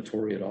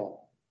discriminatory at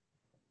all.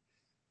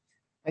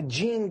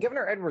 Gene,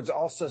 Governor Edwards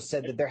also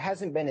said that there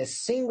hasn't been a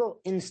single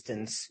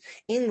instance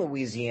in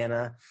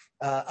Louisiana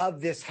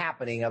of this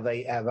happening, of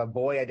a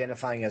boy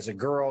identifying as a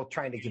girl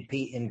trying to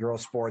compete in girl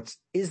sports.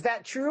 Is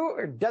that true,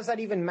 or does that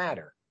even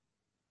matter?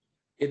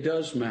 It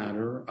does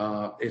matter.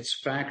 It's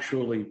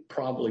factually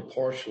probably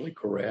partially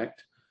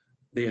correct.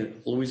 The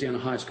Louisiana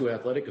High School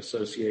Athletic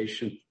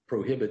Association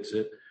prohibits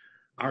it.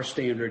 Our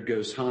standard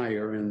goes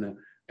higher, and the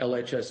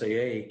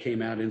LHSAA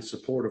came out in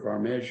support of our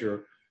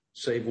measure,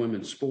 Save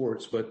Women's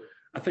Sports. But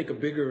I think a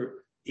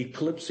bigger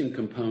eclipsing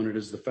component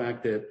is the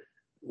fact that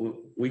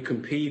we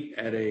compete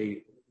at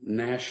a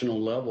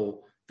national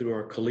level through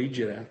our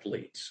collegiate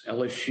athletes.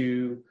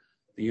 LSU,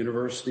 the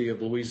University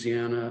of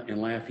Louisiana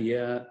and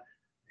Lafayette,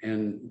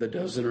 and the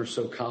dozen or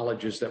so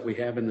colleges that we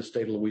have in the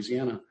state of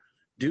Louisiana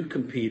do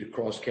compete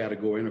across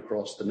category and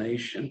across the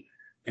nation.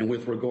 And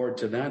with regard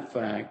to that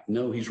fact,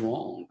 no, he's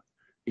wrong.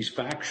 He's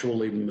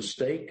factually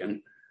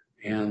mistaken.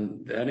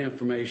 And that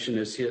information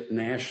has hit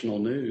national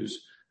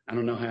news. I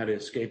don't know how it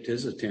escaped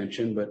his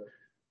attention, but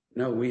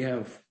no, we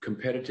have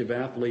competitive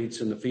athletes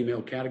in the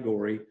female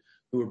category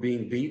who are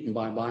being beaten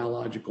by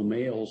biological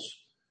males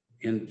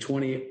in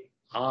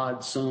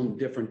 20-odd some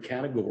different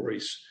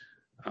categories.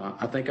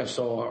 I think I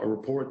saw a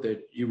report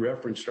that you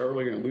referenced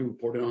earlier, and we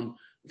reported on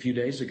a few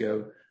days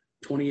ago,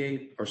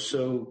 28 or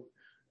so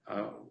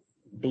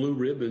blue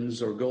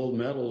ribbons or gold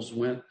medals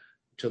went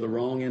to the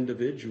wrong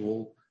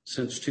individual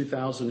since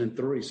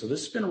 2003. So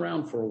this has been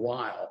around for a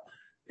while.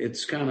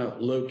 It's kind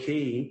of low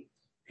key,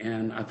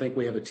 and I think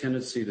we have a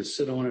tendency to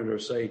sit on it or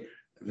say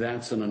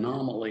that's an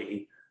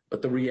anomaly.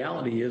 But the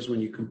reality is when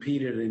you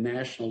compete at a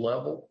national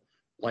level,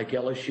 like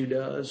LSU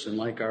does and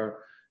like our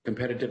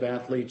competitive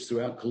athletes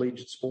throughout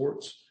collegiate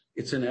sports,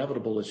 it's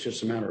inevitable. It's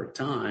just a matter of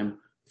time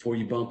before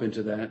you bump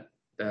into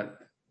that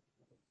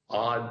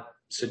odd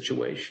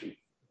situation.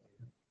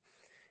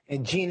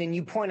 And Gene, and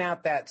you point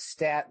out that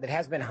stat that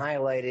has been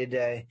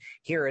highlighted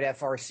here at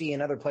FRC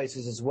and other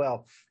places as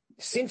well.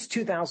 Since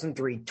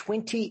 2003,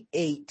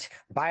 28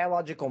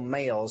 biological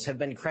males have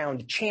been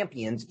crowned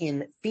champions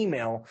in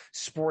female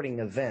sporting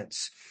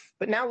events.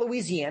 But now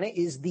Louisiana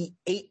is the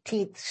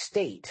 18th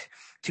state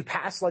to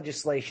pass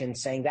legislation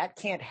saying that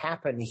can't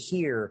happen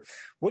here.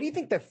 What do you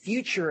think the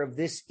future of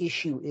this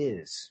issue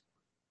is?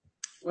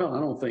 Well, I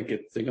don't think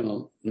they're going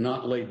to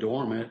not lay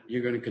dormant.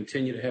 You're going to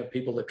continue to have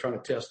people that try to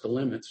test the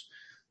limits.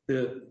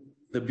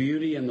 The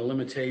beauty and the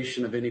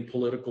limitation of any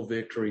political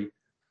victory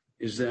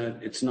is that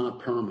it's not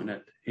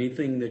permanent.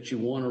 Anything that you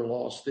won or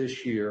lost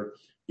this year,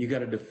 you got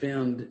to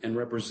defend and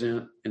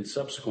represent in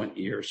subsequent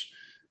years.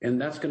 And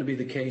that's going to be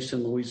the case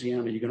in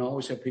Louisiana. You can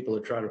always have people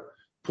that try to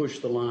push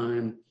the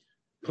line,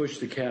 push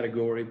the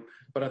category.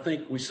 But I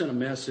think we sent a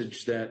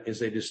message that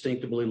is a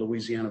distinctively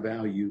Louisiana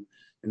value,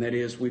 and that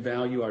is we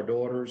value our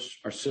daughters,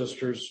 our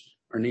sisters,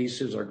 our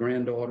nieces, our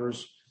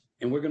granddaughters,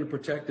 and we're going to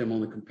protect them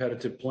on the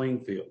competitive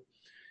playing field.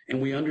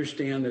 And we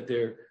understand that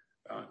there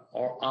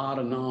are odd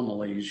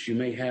anomalies. You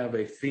may have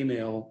a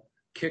female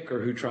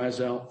kicker who tries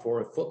out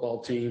for a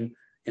football team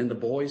in the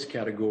boys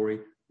category.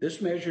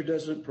 This measure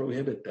doesn't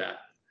prohibit that.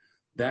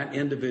 That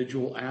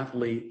individual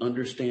athlete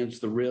understands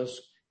the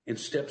risk and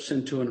steps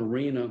into an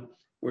arena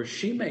where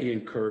she may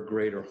incur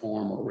greater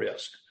harm or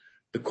risk.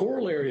 The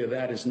corollary of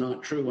that is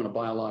not true when a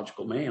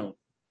biological male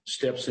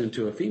steps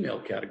into a female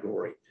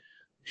category.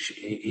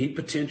 He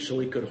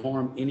potentially could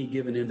harm any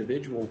given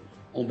individual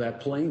on that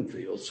playing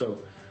field.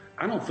 So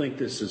I don't think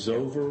this is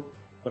over,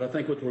 but I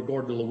think with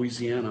regard to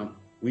Louisiana,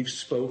 we've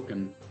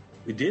spoken.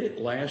 We did it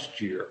last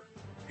year,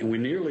 and we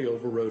nearly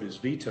overrode his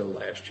veto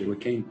last year. We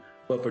came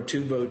but for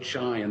 2 votes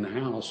shy in the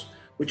House,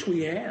 which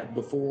we had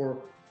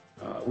before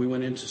we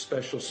went into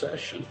special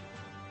session.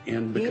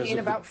 And because in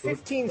about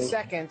 15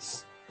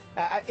 seconds,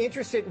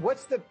 interested,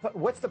 what's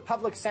the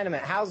public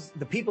sentiment? How's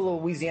the people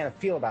of Louisiana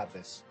feel about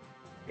this?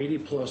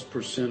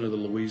 80+% of the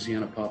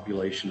Louisiana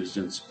population is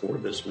in support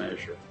of this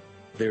measure.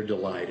 They're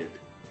delighted.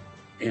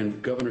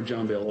 And Governor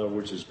John Bel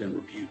Edwards has been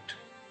rebuked.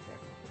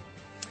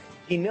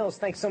 Gene Mills,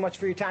 thanks so much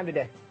for your time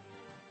today.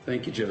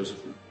 Thank you,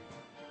 Joseph.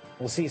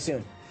 We'll see you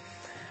soon.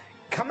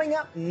 Coming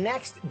up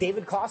next,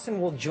 David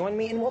Clausen will join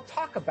me and we'll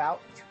talk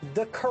about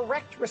the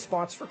correct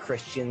response for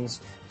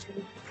Christians to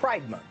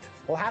Pride Month.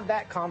 We'll have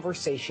that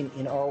conversation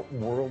in our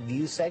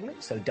Worldview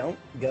segment, so don't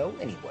go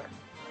anywhere.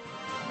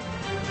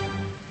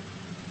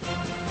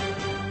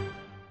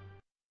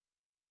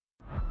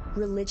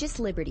 Religious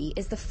liberty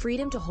is the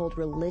freedom to hold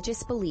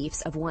religious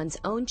beliefs of one's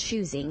own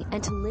choosing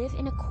and to live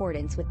in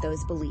accordance with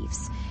those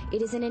beliefs.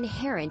 It is an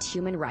inherent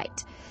human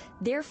right.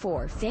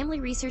 Therefore, Family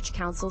Research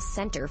Council's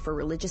Center for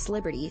Religious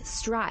Liberty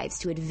strives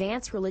to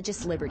advance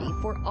religious liberty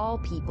for all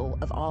people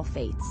of all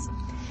faiths.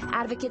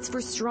 Advocates for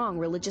strong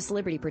religious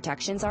liberty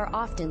protections are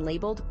often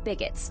labeled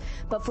bigots,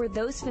 but for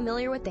those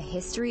familiar with the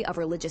history of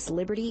religious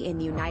liberty in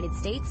the United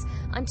States,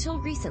 until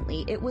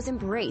recently it was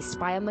embraced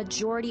by a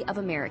majority of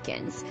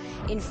Americans.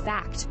 In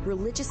fact,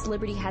 religious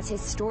liberty has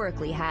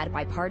historically had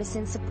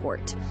bipartisan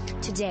support.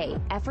 Today,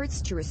 efforts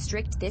to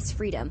restrict this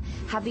freedom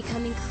have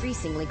become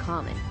increasingly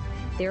common.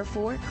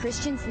 Therefore,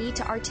 Christians need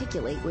to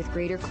articulate with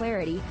greater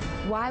clarity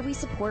why we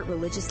support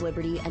religious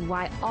liberty and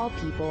why all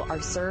people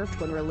are served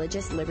when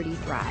religious liberty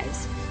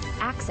thrives.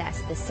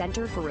 Access the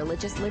Center for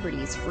Religious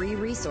Liberty's free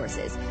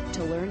resources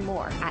to learn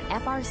more at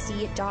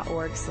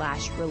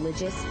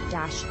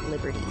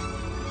frc.org/religious-liberty.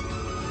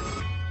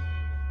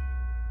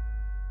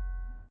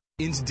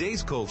 In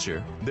today's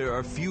culture, there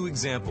are few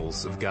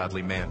examples of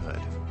godly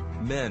manhood.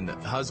 Men,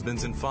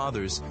 husbands, and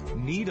fathers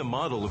need a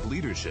model of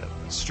leadership,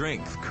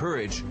 strength,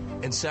 courage,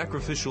 and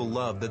sacrificial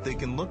love that they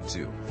can look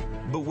to.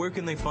 But where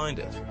can they find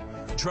it?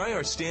 Try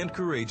our Stand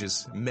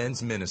Courageous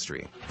Men's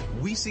Ministry.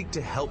 We seek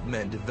to help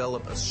men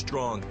develop a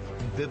strong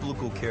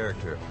biblical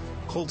character,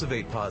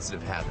 cultivate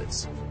positive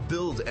habits,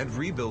 build and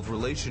rebuild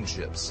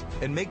relationships,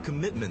 and make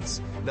commitments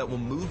that will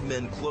move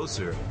men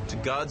closer to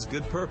God's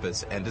good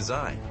purpose and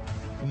design.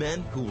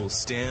 Men who will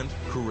stand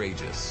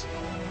courageous.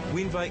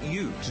 We invite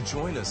you to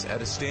join us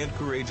at a Stand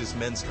Courageous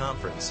Men's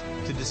Conference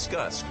to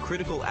discuss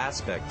critical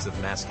aspects of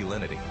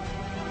masculinity.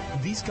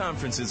 These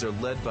conferences are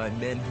led by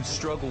men who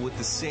struggle with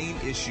the same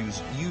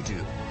issues you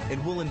do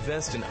and will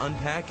invest in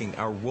unpacking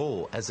our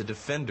role as a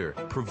defender,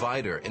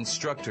 provider,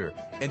 instructor,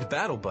 and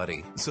battle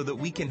buddy so that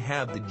we can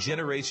have the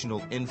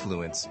generational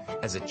influence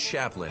as a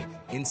chaplain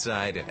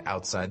inside and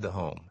outside the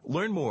home.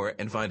 Learn more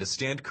and find a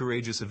Stand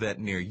Courageous event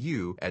near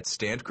you at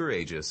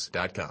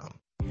standcourageous.com.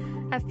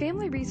 At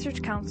Family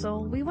Research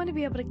Council, we want to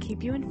be able to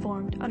keep you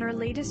informed on our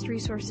latest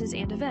resources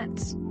and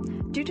events.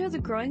 Due to the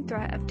growing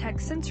threat of tech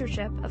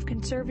censorship of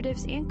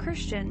conservatives and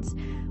Christians,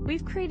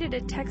 we've created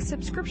a tech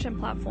subscription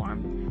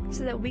platform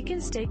so that we can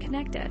stay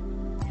connected.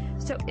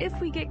 So if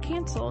we get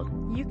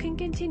canceled, you can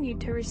continue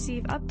to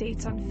receive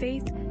updates on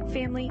faith,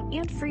 family,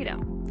 and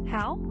freedom.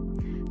 How?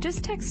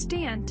 Just text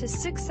STAND to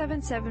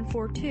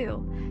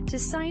 67742 to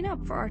sign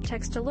up for our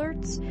text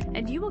alerts,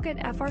 and you will get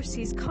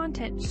FRC's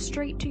content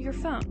straight to your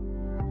phone.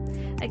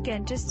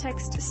 Again, just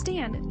text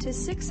STAND to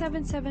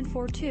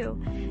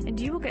 67742 and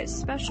you will get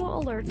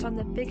special alerts on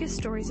the biggest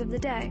stories of the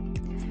day.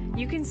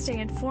 You can stay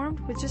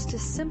informed with just a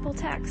simple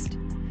text.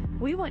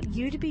 We want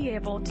you to be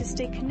able to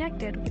stay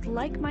connected with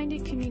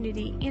like-minded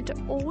community and to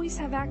always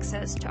have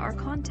access to our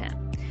content.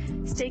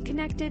 Stay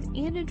connected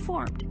and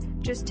informed.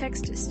 Just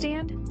text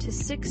STAND to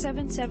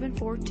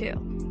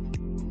 67742.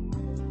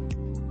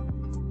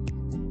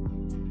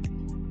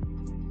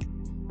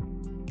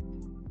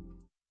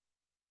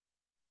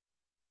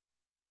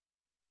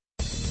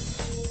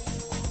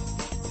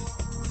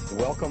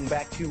 Welcome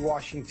back to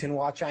Washington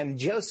Watch. I'm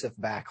Joseph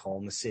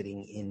Backholm,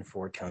 sitting in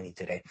for Tony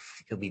today.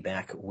 He'll be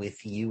back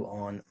with you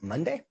on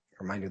Monday.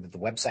 A reminder that the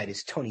website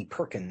is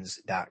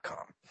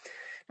tonyperkins.com.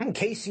 In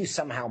case you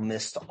somehow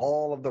missed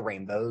all of the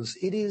rainbows,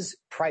 it is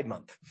Pride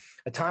Month,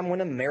 a time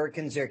when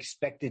Americans are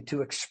expected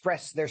to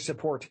express their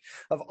support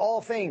of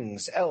all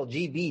things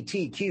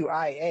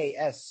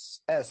LGBTQIAS+,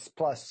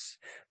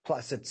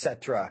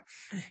 etc.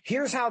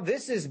 Here's how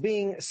this is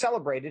being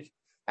celebrated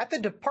at the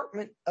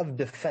Department of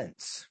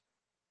Defense.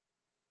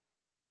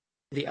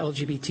 The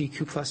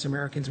LGBTQ plus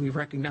Americans we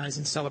recognize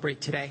and celebrate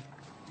today.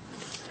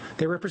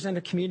 They represent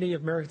a community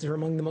of Americans who are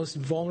among the most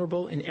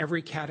vulnerable in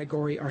every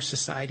category our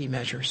society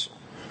measures.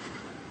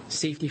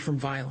 Safety from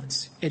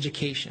violence,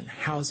 education,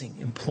 housing,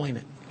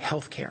 employment,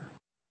 healthcare.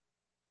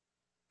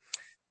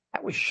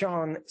 That was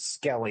Sean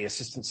Skelly,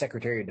 Assistant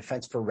Secretary of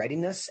Defense for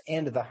Readiness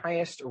and the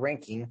highest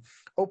ranking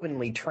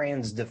openly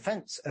trans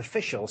defense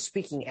official,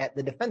 speaking at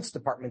the Defense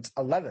Department's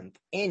 11th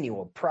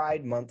annual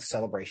Pride Month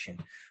celebration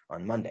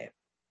on Monday.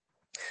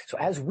 So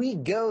as we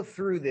go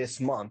through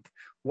this month,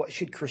 what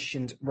should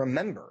Christians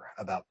remember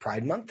about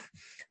Pride Month?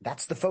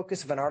 That's the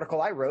focus of an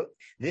article I wrote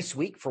this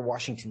week for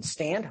Washington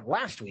Stand,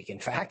 last week, in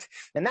fact,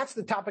 and that's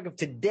the topic of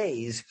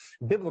today's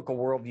biblical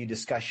worldview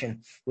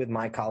discussion with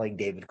my colleague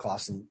David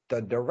Clausen,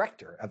 the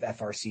director of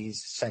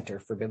FRC's Center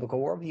for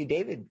Biblical Worldview.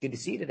 David, good to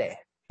see you today.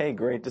 Hey,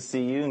 great to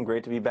see you and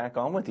great to be back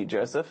on with you,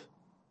 Joseph.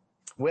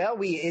 Well,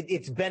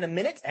 it's been a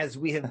minute as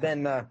we have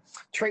been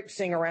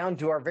traipsing around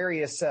to our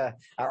various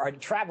our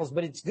travels,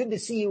 but it's good to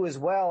see you as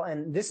well.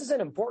 And this is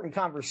an important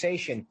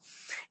conversation.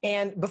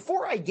 And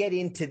before I get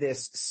into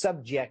this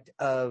subject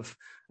of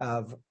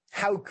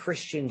how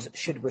Christians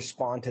should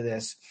respond to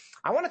this,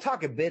 I want to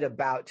talk a bit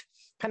about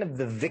kind of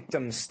the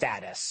victim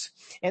status.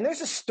 And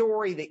there's a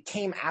story that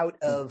came out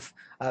of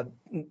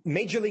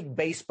Major League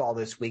Baseball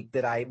this week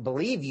that I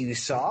believe you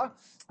saw.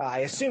 I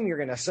assume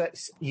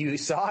you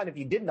saw, and if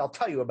you didn't, I'll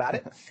tell you about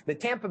it. The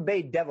Tampa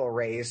Bay Devil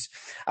Rays,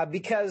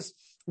 because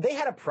they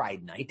had a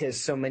Pride Night, as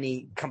so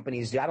many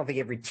companies do. I don't think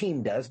every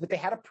team does, but they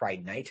had a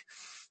Pride Night.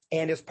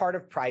 And as part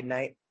of Pride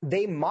Night,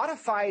 they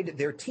modified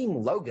their team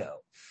logo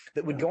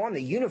that would go on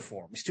the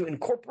uniforms to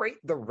incorporate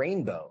the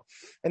rainbow.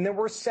 And there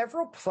were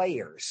several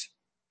players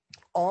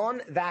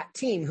on that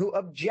team who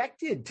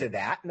objected to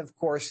that. And of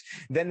course,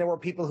 then there were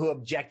people who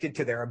objected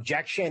to their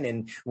objection,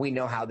 and we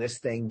know how this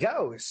thing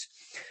goes.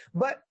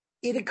 But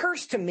it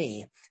occurs to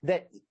me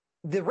that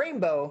the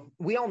rainbow,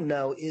 we all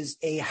know, is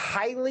a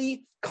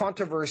highly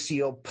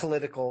controversial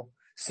political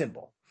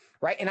symbol,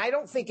 right? And I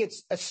don't think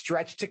it's a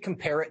stretch to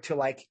compare it to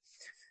like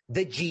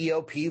the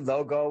GOP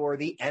logo or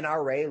the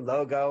NRA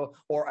logo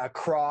or a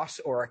cross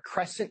or a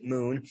crescent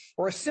moon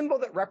or a symbol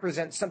that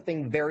represents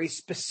something very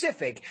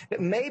specific that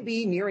may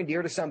be near and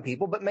dear to some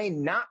people, but may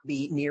not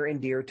be near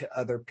and dear to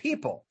other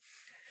people.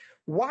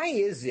 Why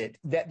is it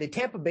that the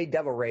Tampa Bay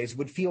Devil Rays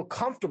would feel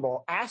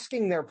comfortable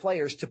asking their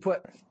players to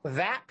put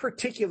that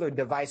particular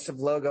divisive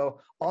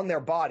logo on their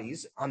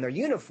bodies, on their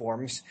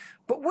uniforms,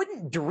 but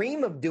wouldn't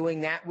dream of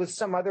doing that with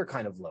some other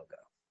kind of logo?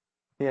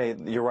 Yeah,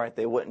 you're right.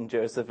 They wouldn't,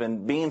 Joseph.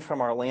 And being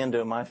from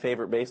Orlando, my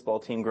favorite baseball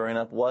team growing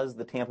up was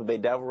the Tampa Bay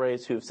Devil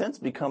Rays, who have since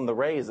become the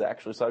Rays,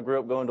 actually. So I grew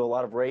up going to a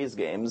lot of Rays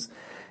games.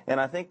 And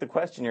I think the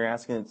question you're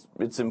asking,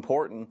 it's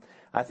important.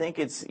 I think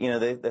it's, I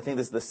think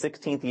this is the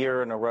 16th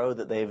year in a row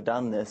that they've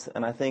done this.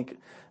 And I think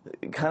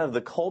kind of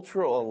the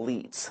cultural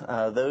elites,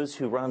 those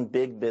who run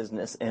big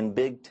business and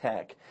big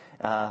tech,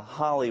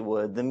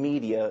 Hollywood, the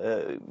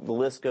media, the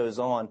list goes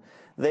on.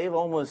 They've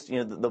almost,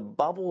 the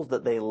bubbles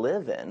that they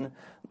live in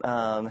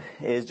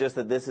is just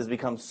that this has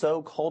become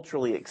so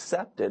culturally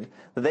accepted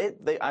that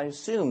I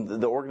assume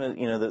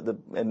the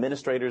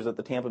administrators at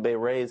the Tampa Bay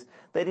Rays,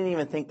 they didn't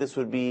even think this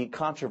would be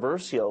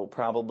controversial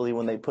probably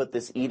when they put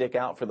this edict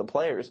out for the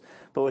players.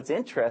 But what's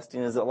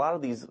interesting is a lot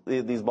of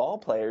these ball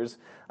players,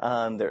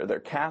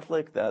 they're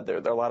Catholic, a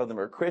lot of them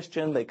are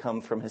Christian, they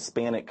come from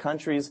Hispanic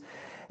countries.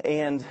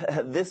 And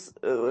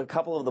a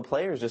couple of the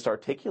players just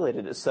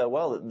articulated it so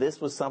well that this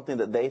was something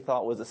that they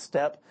thought was a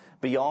step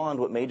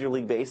beyond what Major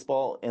League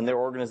Baseball and their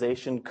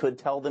organization could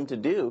tell them to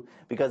do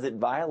because it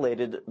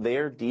violated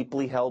their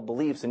deeply held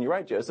beliefs. And you're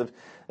right, Joseph.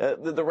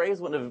 The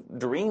Rays wouldn't have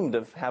dreamed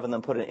of having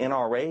them put an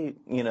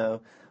NRA,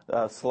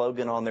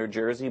 slogan on their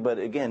jersey. But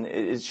again,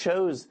 it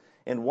shows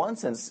in one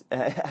sense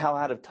how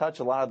out of touch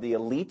a lot of the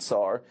elites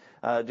are,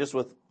 just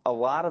with a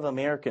lot of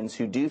Americans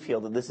who do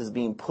feel that this is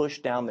being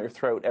pushed down their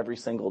throat every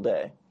single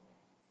day.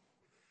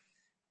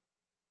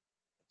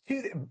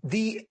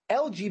 The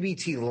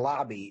LGBT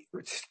lobby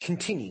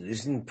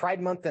continues in Pride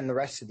Month and the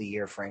rest of the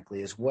year,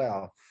 frankly, as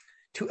well,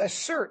 to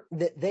assert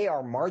that they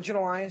are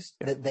marginalized,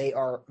 that they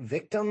are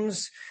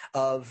victims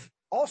of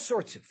all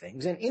sorts of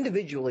things. And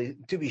individually,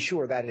 to be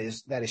sure, that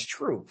is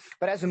true.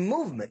 But as a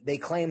movement, they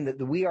claim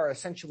that we are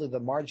essentially the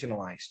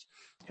marginalized.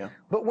 Yeah.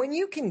 But when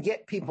you can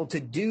get people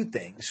to do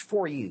things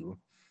for you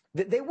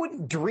that they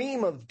wouldn't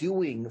dream of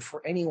doing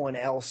for anyone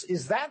else,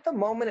 is that the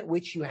moment at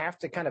which you have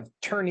to kind of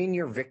turn in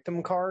your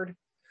victim card?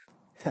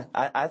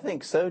 I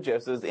think so,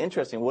 Joseph. It's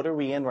interesting. What are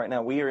we in right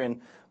now? We are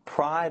in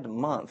Pride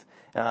Month.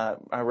 I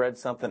read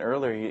something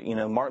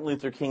earlier, Martin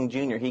Luther King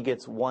Jr., he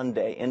gets 1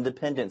 day.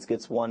 Independence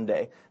gets 1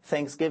 day.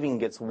 Thanksgiving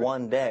gets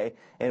 1 day.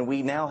 And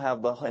we now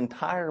have the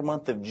entire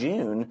month of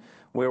June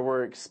where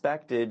we're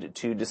expected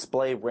to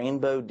display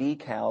rainbow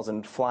decals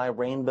and fly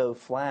rainbow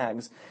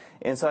flags.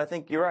 And so I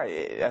think you're right.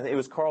 It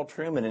was Carl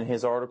Trueman in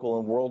his article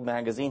in World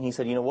Magazine. He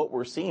said, what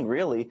we're seeing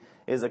really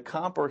is a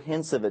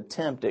comprehensive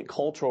attempt at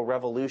cultural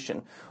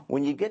revolution.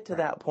 When you get to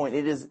that point,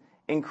 it is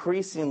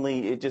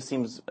increasingly, it just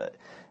seems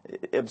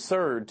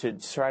absurd to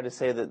try to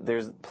say that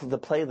there's to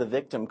play the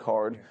victim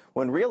card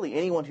when really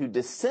anyone who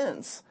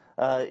dissents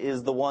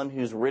is the one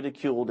who's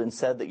ridiculed and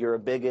said that you're a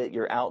bigot,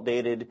 you're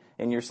outdated,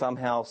 and you're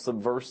somehow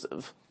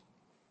subversive.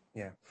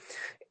 Yeah.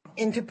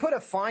 And to put a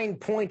fine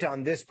point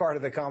on this part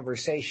of the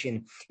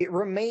conversation, it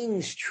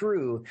remains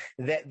true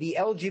that the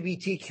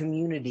LGBT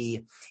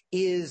community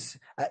is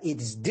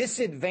it's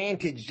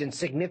disadvantaged in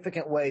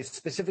significant ways,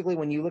 specifically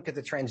when you look at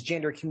the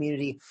transgender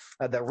community.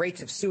 The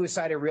rates of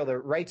suicide are real, the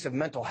rates of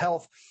mental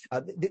health.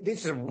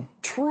 This is a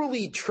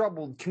truly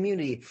troubled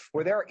community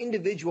where there are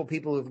individual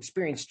people who've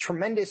experienced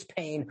tremendous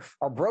pain,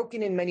 are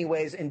broken in many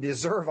ways, and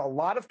deserve a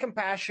lot of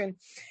compassion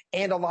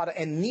and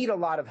need a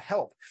lot of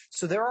help.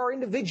 So there are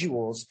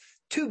individuals,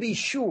 to be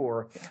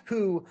sure,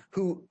 who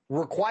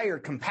require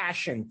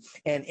compassion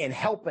and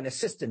help and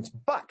assistance.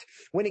 But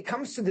when it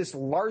comes to this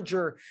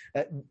larger,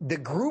 the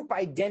group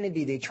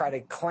identity they try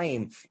to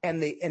claim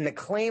and the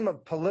claim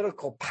of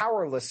political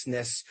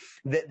powerlessness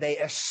that they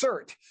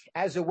assert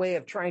as a way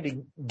of trying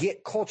to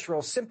get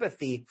cultural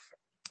sympathy,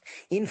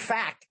 in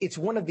fact, it's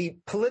one of the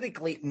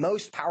politically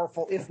most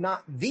powerful, if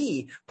not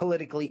the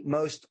politically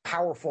most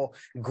powerful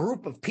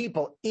group of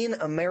people in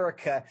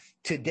America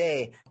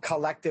today,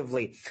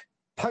 collectively,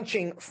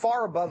 punching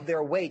far above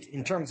their weight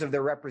in terms of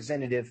their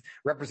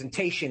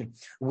representation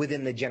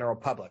within the general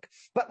public.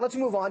 But let's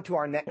move on to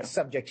our next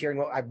subject here.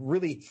 And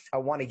I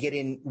want to get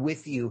in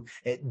with you,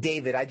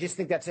 David. I just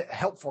think that's a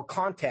helpful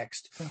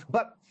context.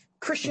 But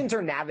Christians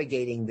are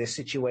navigating this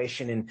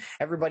situation, and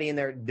everybody in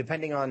there,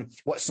 depending on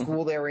what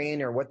school they're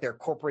in or what their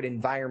corporate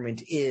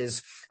environment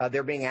is,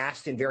 they're being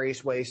asked in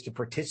various ways to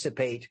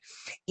participate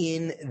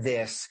in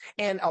this.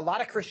 And a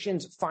lot of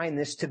Christians find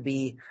this to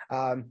be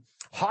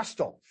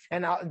hostile.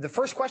 And the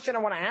first question I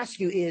want to ask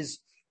you is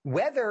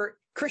whether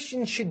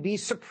Christians should be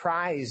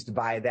surprised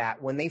by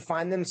that when they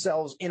find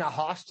themselves in a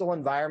hostile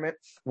environment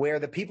where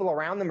the people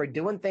around them are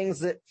doing things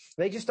that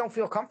they just don't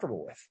feel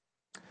comfortable with.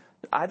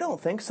 I don't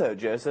think so,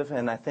 Joseph.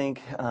 And I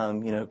think,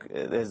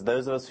 as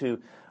those of us who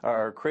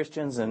are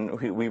Christians and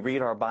we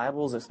read our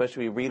Bibles,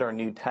 especially we read our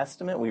New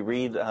Testament, we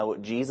read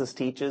what Jesus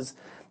teaches.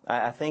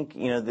 I think,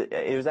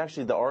 it was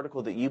actually the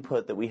article that you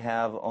put that we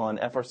have on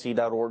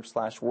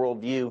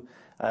frc.org/worldview.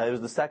 It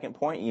was the second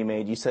point you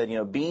made. You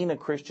said, being a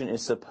Christian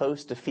is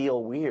supposed to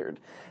feel weird.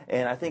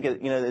 And I think,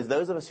 as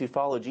those of us who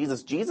follow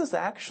Jesus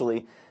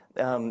actually,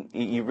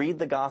 you read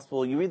the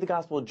Gospel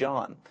of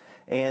John.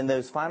 And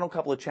those final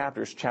couple of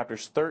chapters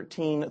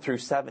 13 through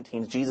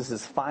 17,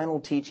 Jesus' final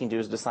teaching to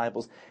his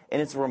disciples.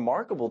 And it's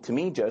remarkable to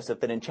me,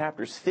 Joseph, that in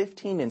chapters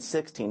 15 and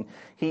 16,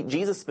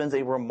 Jesus spends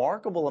a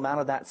remarkable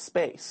amount of that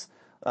space.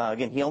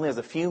 Again, he only has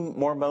a few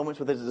more moments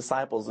with his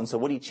disciples, and so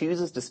what he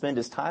chooses to spend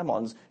his time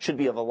on should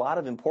be of a lot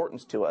of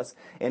importance to us.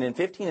 And in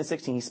 15 and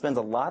 16, he spends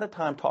a lot of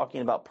time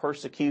talking about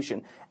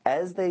persecution.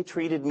 As they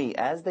treated me,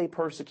 as they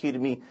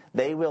persecuted me,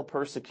 they will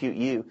persecute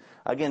you.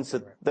 Again,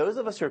 so those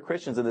of us who are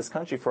Christians in this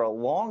country for a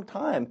long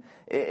time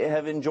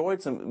have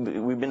enjoyed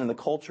we've been in the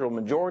cultural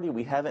majority.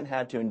 We haven't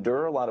had to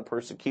endure a lot of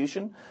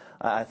persecution.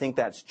 I think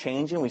that's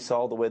changing. We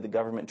saw the way the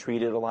government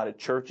treated a lot of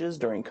churches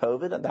during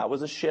COVID. That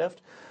was a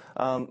shift.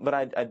 But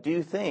I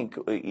do think,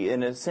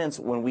 in a sense,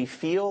 when we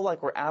feel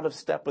like we're out of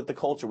step with the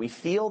culture, we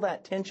feel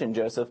that tension,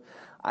 Joseph,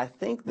 I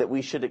think that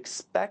we should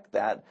expect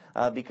that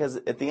because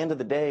at the end of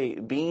the day,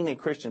 being a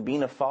Christian,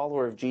 being a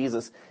follower of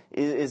Jesus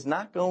is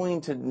not going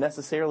to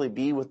necessarily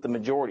be with the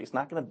majority. It's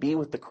not going to be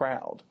with the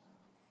crowd.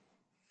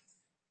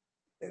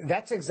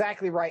 That's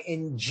exactly right.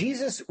 And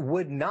Jesus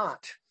would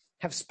not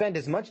have spent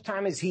as much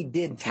time as he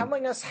did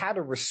telling us how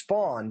to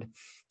respond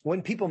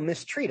when people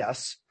mistreat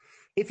us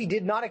if he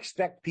did not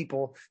expect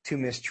people to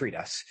mistreat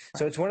us.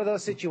 So it's one of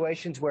those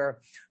situations where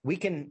we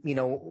can,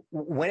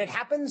 when it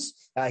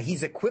happens,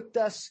 he's equipped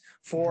us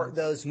for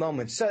those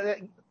moments. So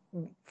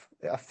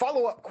a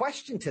follow-up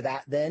question to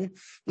that then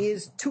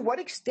is, to what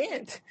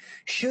extent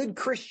should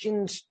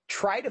Christians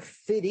try to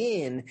fit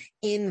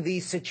in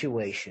these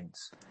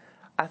situations?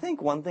 I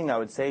think one thing I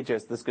would say,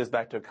 Jess, this goes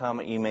back to a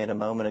comment you made a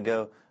moment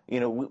ago.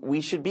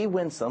 We should be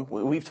winsome.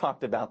 We've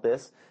talked about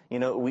this. We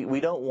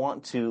don't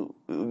want to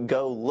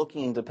go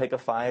looking to pick a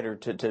fight or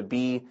to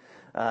be,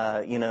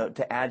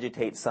 to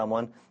agitate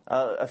someone.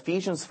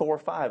 Ephesians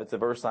 4:5, it's a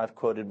verse I've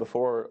quoted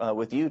before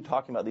with you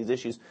talking about these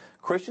issues.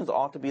 Christians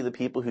ought to be the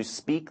people who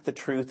speak the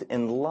truth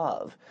in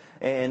love.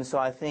 And so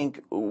I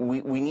think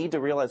we need to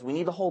realize we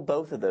need to hold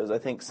both of those. I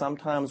think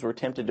sometimes we're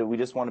tempted we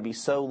just want to be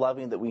so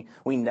loving that we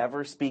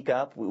never speak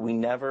up. We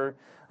never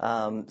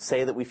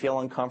say that we feel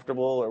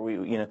uncomfortable,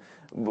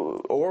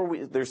 or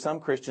there's some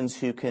Christians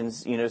who can,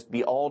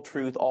 be all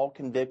truth, all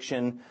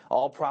conviction,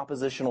 all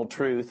propositional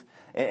truth.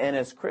 And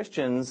as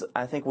Christians,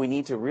 I think we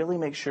need to really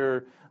make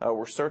sure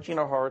we're searching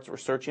our hearts, we're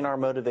searching our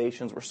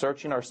motivations, we're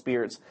searching our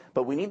spirits,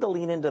 but we need to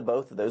lean into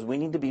both of those. We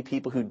need to be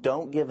people who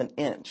don't give an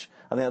inch.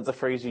 I think that's a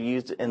phrase you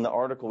used in the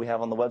article we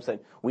have on the website.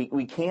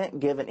 We can't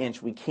give an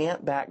inch. We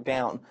can't back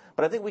down.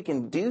 But I think we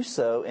can do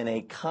so in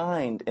a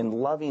kind and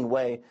loving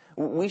way.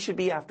 We should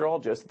be, after all,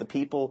 Joseph, the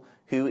people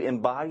who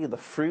embody the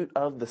fruit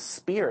of the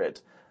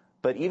Spirit.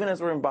 But even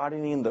as we're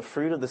embodying the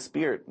fruit of the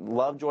Spirit,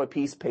 love, joy,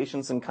 peace,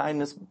 patience, and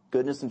kindness,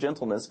 goodness, and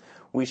gentleness,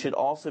 we should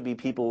also be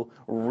people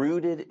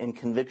rooted in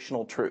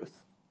convictional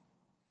truth.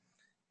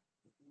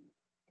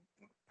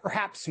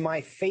 Perhaps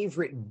my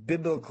favorite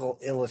biblical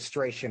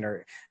illustration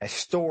or a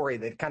story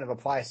that kind of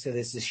applies to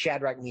this is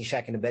Shadrach,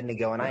 Meshach, and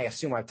Abednego, and I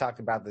assume I've talked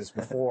about this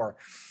before.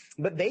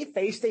 But they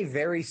faced a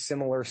very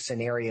similar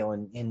scenario,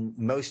 and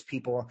most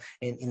people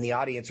in the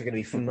audience are going to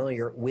be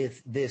familiar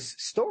with this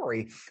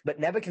story. But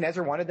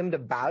Nebuchadnezzar wanted them to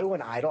bow to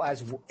an idol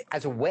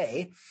as a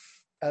way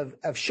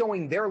of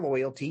showing their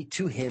loyalty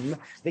to him,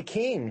 the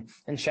king.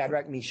 And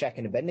Shadrach, Meshach,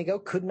 and Abednego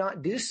could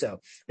not do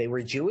so. They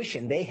were Jewish,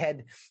 and they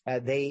had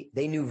they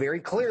knew very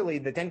clearly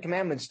the Ten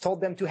Commandments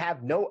told them to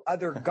have no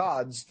other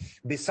gods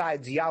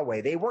besides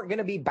Yahweh. They weren't going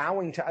to be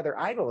bowing to other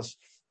idols.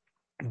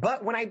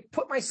 But when I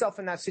put myself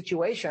in that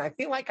situation, I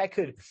feel like I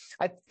could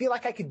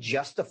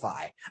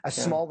justify a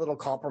small little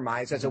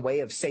compromise as a way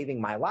of saving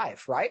my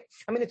life, right?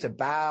 I mean, it's a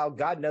bow.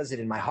 God knows it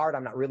in my heart.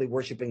 I'm not really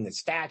worshiping the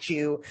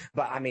statue,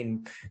 but I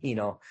mean,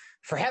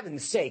 for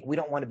heaven's sake, we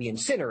don't want to be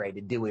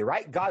incinerated, do we,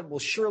 right? God will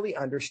surely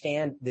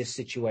understand this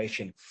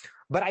situation.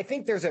 But I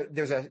think there's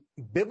a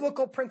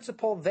biblical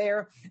principle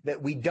there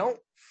that we don't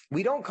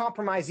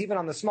compromise even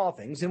on the small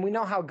things, and we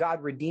know how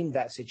God redeemed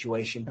that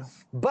situation.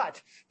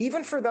 But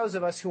even for those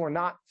of us who are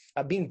not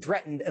being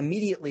threatened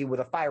immediately with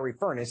a fiery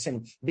furnace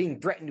and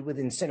being threatened with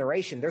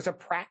incineration, there's a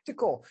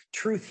practical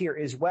truth here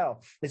as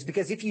well. It's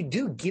because if you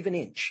do give an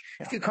inch,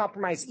 if you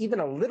compromise even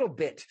a little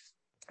bit,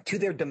 to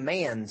their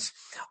demands,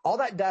 all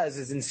that does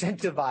is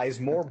incentivize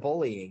more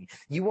bullying.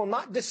 You will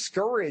not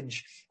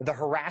discourage the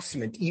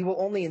harassment. You will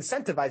only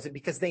incentivize it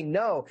because they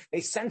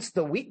sense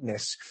the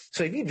weakness.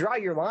 So if you draw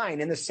your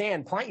line in the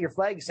sand, plant your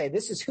flag, say,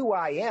 this is who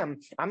I am,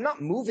 I'm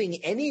not moving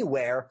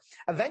anywhere,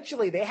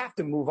 eventually they have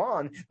to move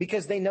on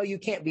because they know you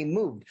can't be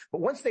moved.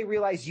 But once they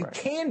realize you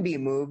can be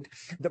moved,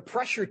 the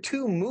pressure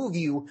to move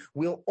you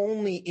will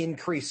only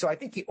increase. So I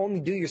think you only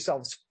do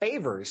yourselves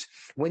favors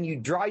when you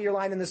draw your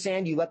line in the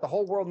sand, you let the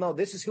whole world know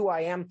this is who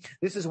I am,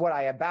 this is what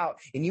I am about,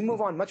 and you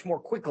move on much more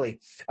quickly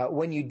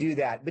when you do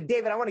that. But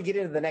David, I want to get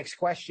into the next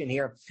question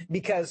here,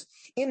 because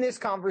in this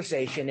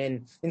conversation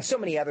and in so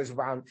many others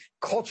around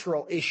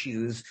cultural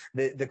issues,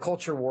 the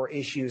culture war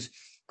issues,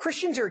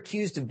 Christians are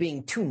accused of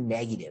being too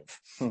negative.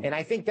 And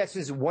I think this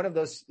is one of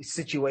those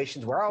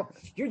situations where,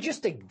 you're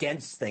just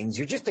against things.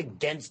 You're just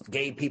against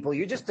gay people.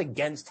 You're just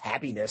against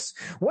happiness.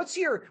 What's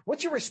your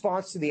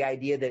response to the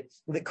idea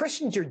that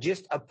Christians are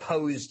just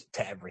opposed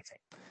to everything?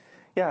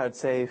 Yeah, I'd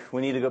say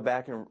we need to go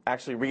back and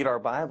actually read our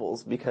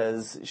Bibles,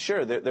 because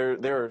sure,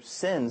 there are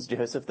sins,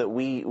 Joseph, that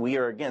we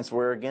are against.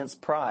 We're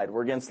against pride.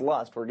 We're against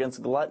lust. We're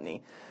against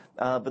gluttony.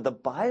 But the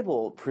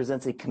Bible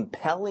presents a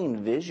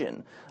compelling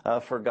vision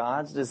for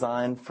God's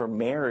design for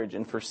marriage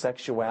and for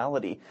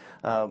sexuality.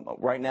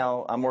 Right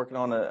now, I'm working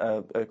on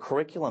a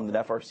curriculum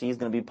that FRC is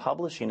going to be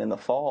publishing in the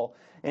fall.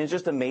 And it's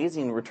just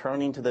amazing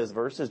returning to those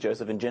verses,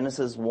 Joseph, in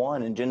Genesis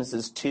 1 and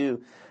Genesis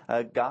 2.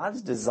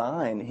 God's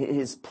design,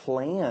 his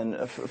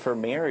plan for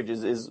marriage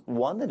is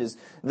one that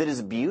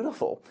is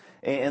beautiful.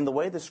 And the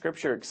way the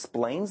scripture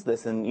explains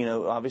this, and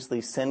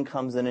obviously sin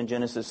comes in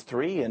Genesis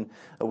 3, and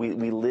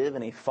we live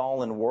in a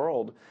fallen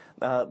world.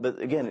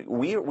 But again,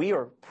 we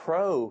are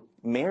pro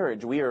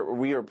marriage. We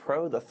are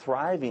pro the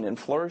thriving and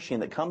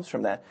flourishing that comes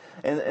from that.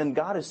 And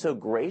God is so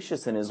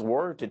gracious in his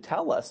word to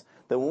tell us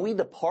that when we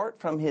depart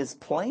from his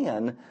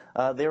plan,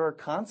 there are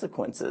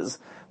consequences.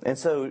 And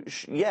so,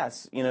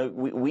 yes,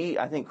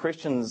 I think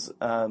Christians,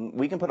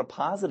 we can put a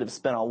positive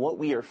spin on what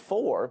we are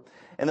for.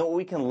 And then what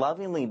we can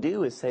lovingly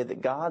do is say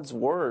that God's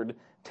word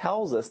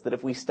tells us that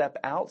if we step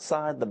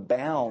outside the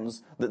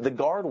bounds, the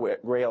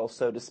guardrail,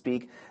 so to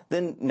speak,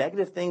 then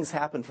negative things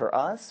happen for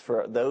us,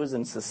 for those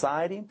in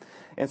society.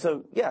 And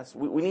so, yes,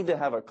 we need to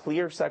have a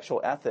clear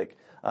sexual ethic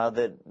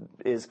that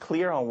is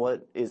clear on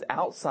what is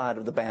outside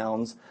of the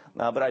bounds.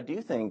 But I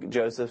do think,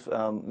 Joseph,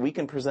 we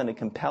can present a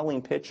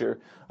compelling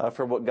picture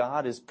for what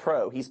God is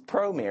pro. He's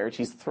pro-marriage.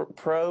 He's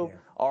pro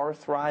our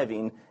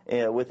thriving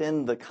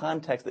within the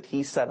context that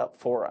he set up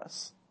for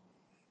us.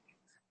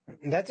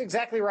 That's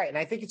exactly right. And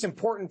I think it's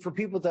important for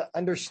people to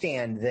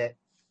understand that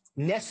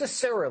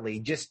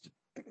necessarily, just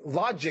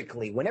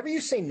logically, whenever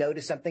you say no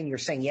to something, you're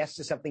saying yes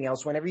to something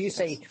else. Whenever you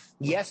say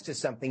yes to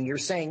something, you're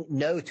saying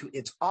no to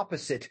its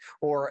opposite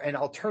or an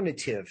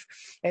alternative.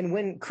 And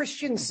when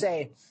Christians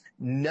say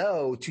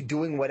no to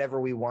doing whatever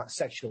we want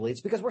sexually,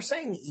 it's because we're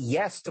saying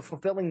yes to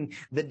fulfilling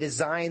the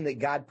design that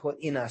God put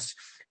in us.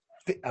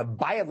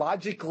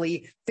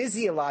 Biologically,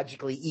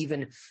 physiologically,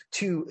 even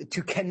to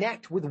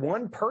connect with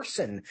one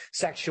person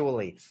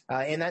sexually.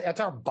 And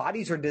that's our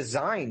bodies are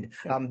designed,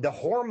 the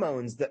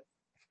hormones that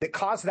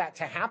cause that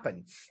to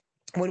happen.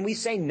 When we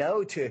say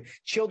no to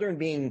children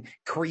being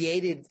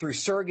created through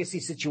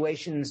surrogacy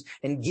situations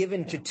and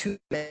given to two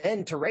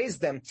men to raise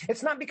them,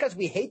 it's not because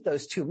we hate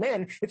those two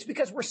men. It's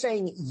because we're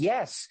saying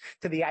yes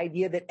to the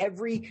idea that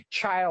every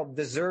child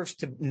deserves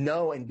to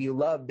know and be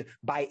loved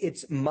by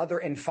its mother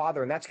and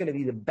father. And that's going to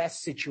be the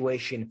best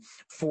situation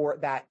for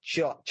that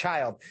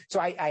child. So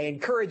I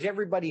encourage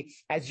everybody,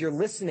 as you're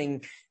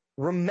listening,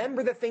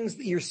 remember the things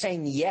that you're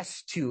saying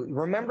yes to.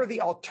 Remember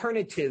the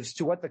alternatives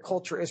to what the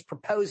culture is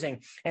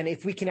proposing. And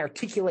if we can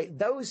articulate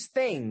those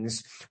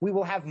things, we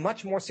will have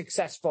much more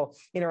successful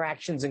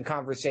interactions and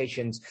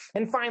conversations.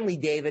 And finally,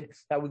 David,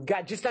 we've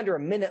got just under a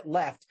minute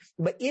left.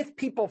 But if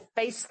people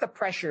face the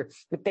pressure,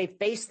 if they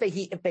face the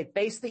heat, if they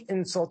face the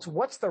insults,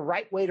 what's the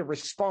right way to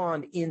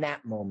respond in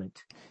that moment?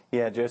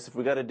 Yeah, Joseph,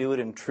 we got to do it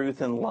in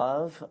truth and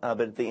love.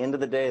 But at the end of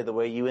the day, the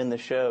way you end the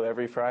show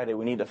every Friday,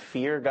 we need to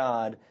fear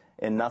God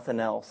and nothing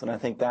else. And I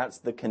think that's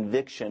the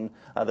conviction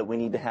that we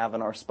need to have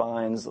in our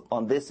spines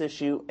on this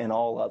issue and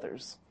all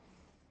others.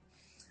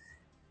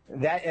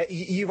 That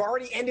you've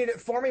already ended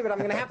it for me, but I'm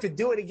going to have to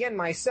do it again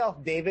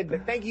myself, David.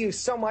 But thank you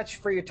so much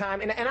for your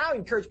time. And I'll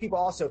encourage people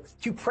also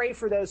to pray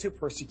for those who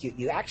persecute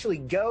you. Actually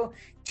go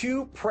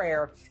to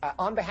prayer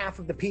on behalf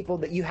of the people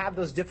that you have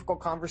those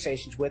difficult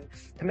conversations with,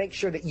 to make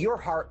sure that your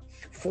heart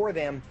for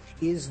them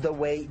is the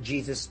way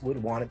Jesus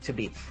would want it to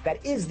be.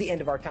 That is the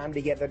end of our time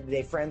together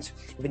today, friends.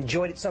 We've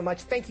enjoyed it so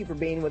much. Thank you for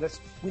being with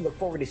us. We look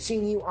forward to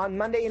seeing you on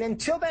Monday. And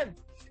until then,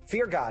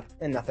 fear God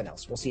and nothing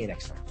else. We'll see you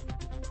next time.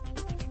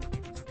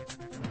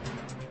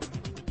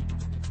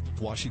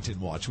 Washington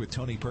Watch with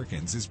Tony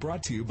Perkins is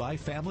brought to you by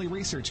Family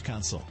Research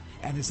Council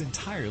and is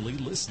entirely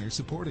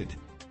listener-supported.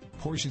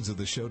 Portions of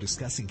the show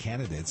discussing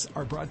candidates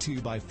are brought to you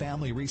by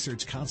Family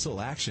Research Council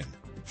Action.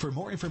 For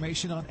more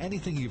information on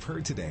anything you've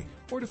heard today,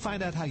 or to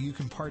find out how you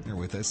can partner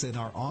with us in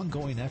our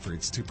ongoing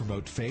efforts to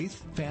promote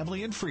faith,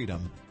 family, and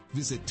freedom,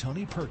 visit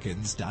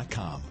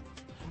TonyPerkins.com.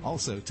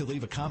 Also, to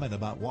leave a comment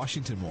about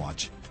Washington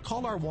Watch,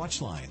 call our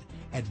watch line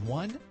at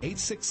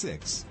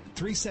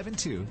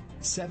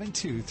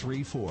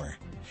 1-866-372-7234.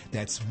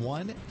 That's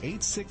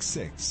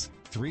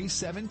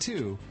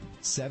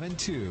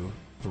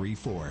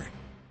 1-866-372-7234.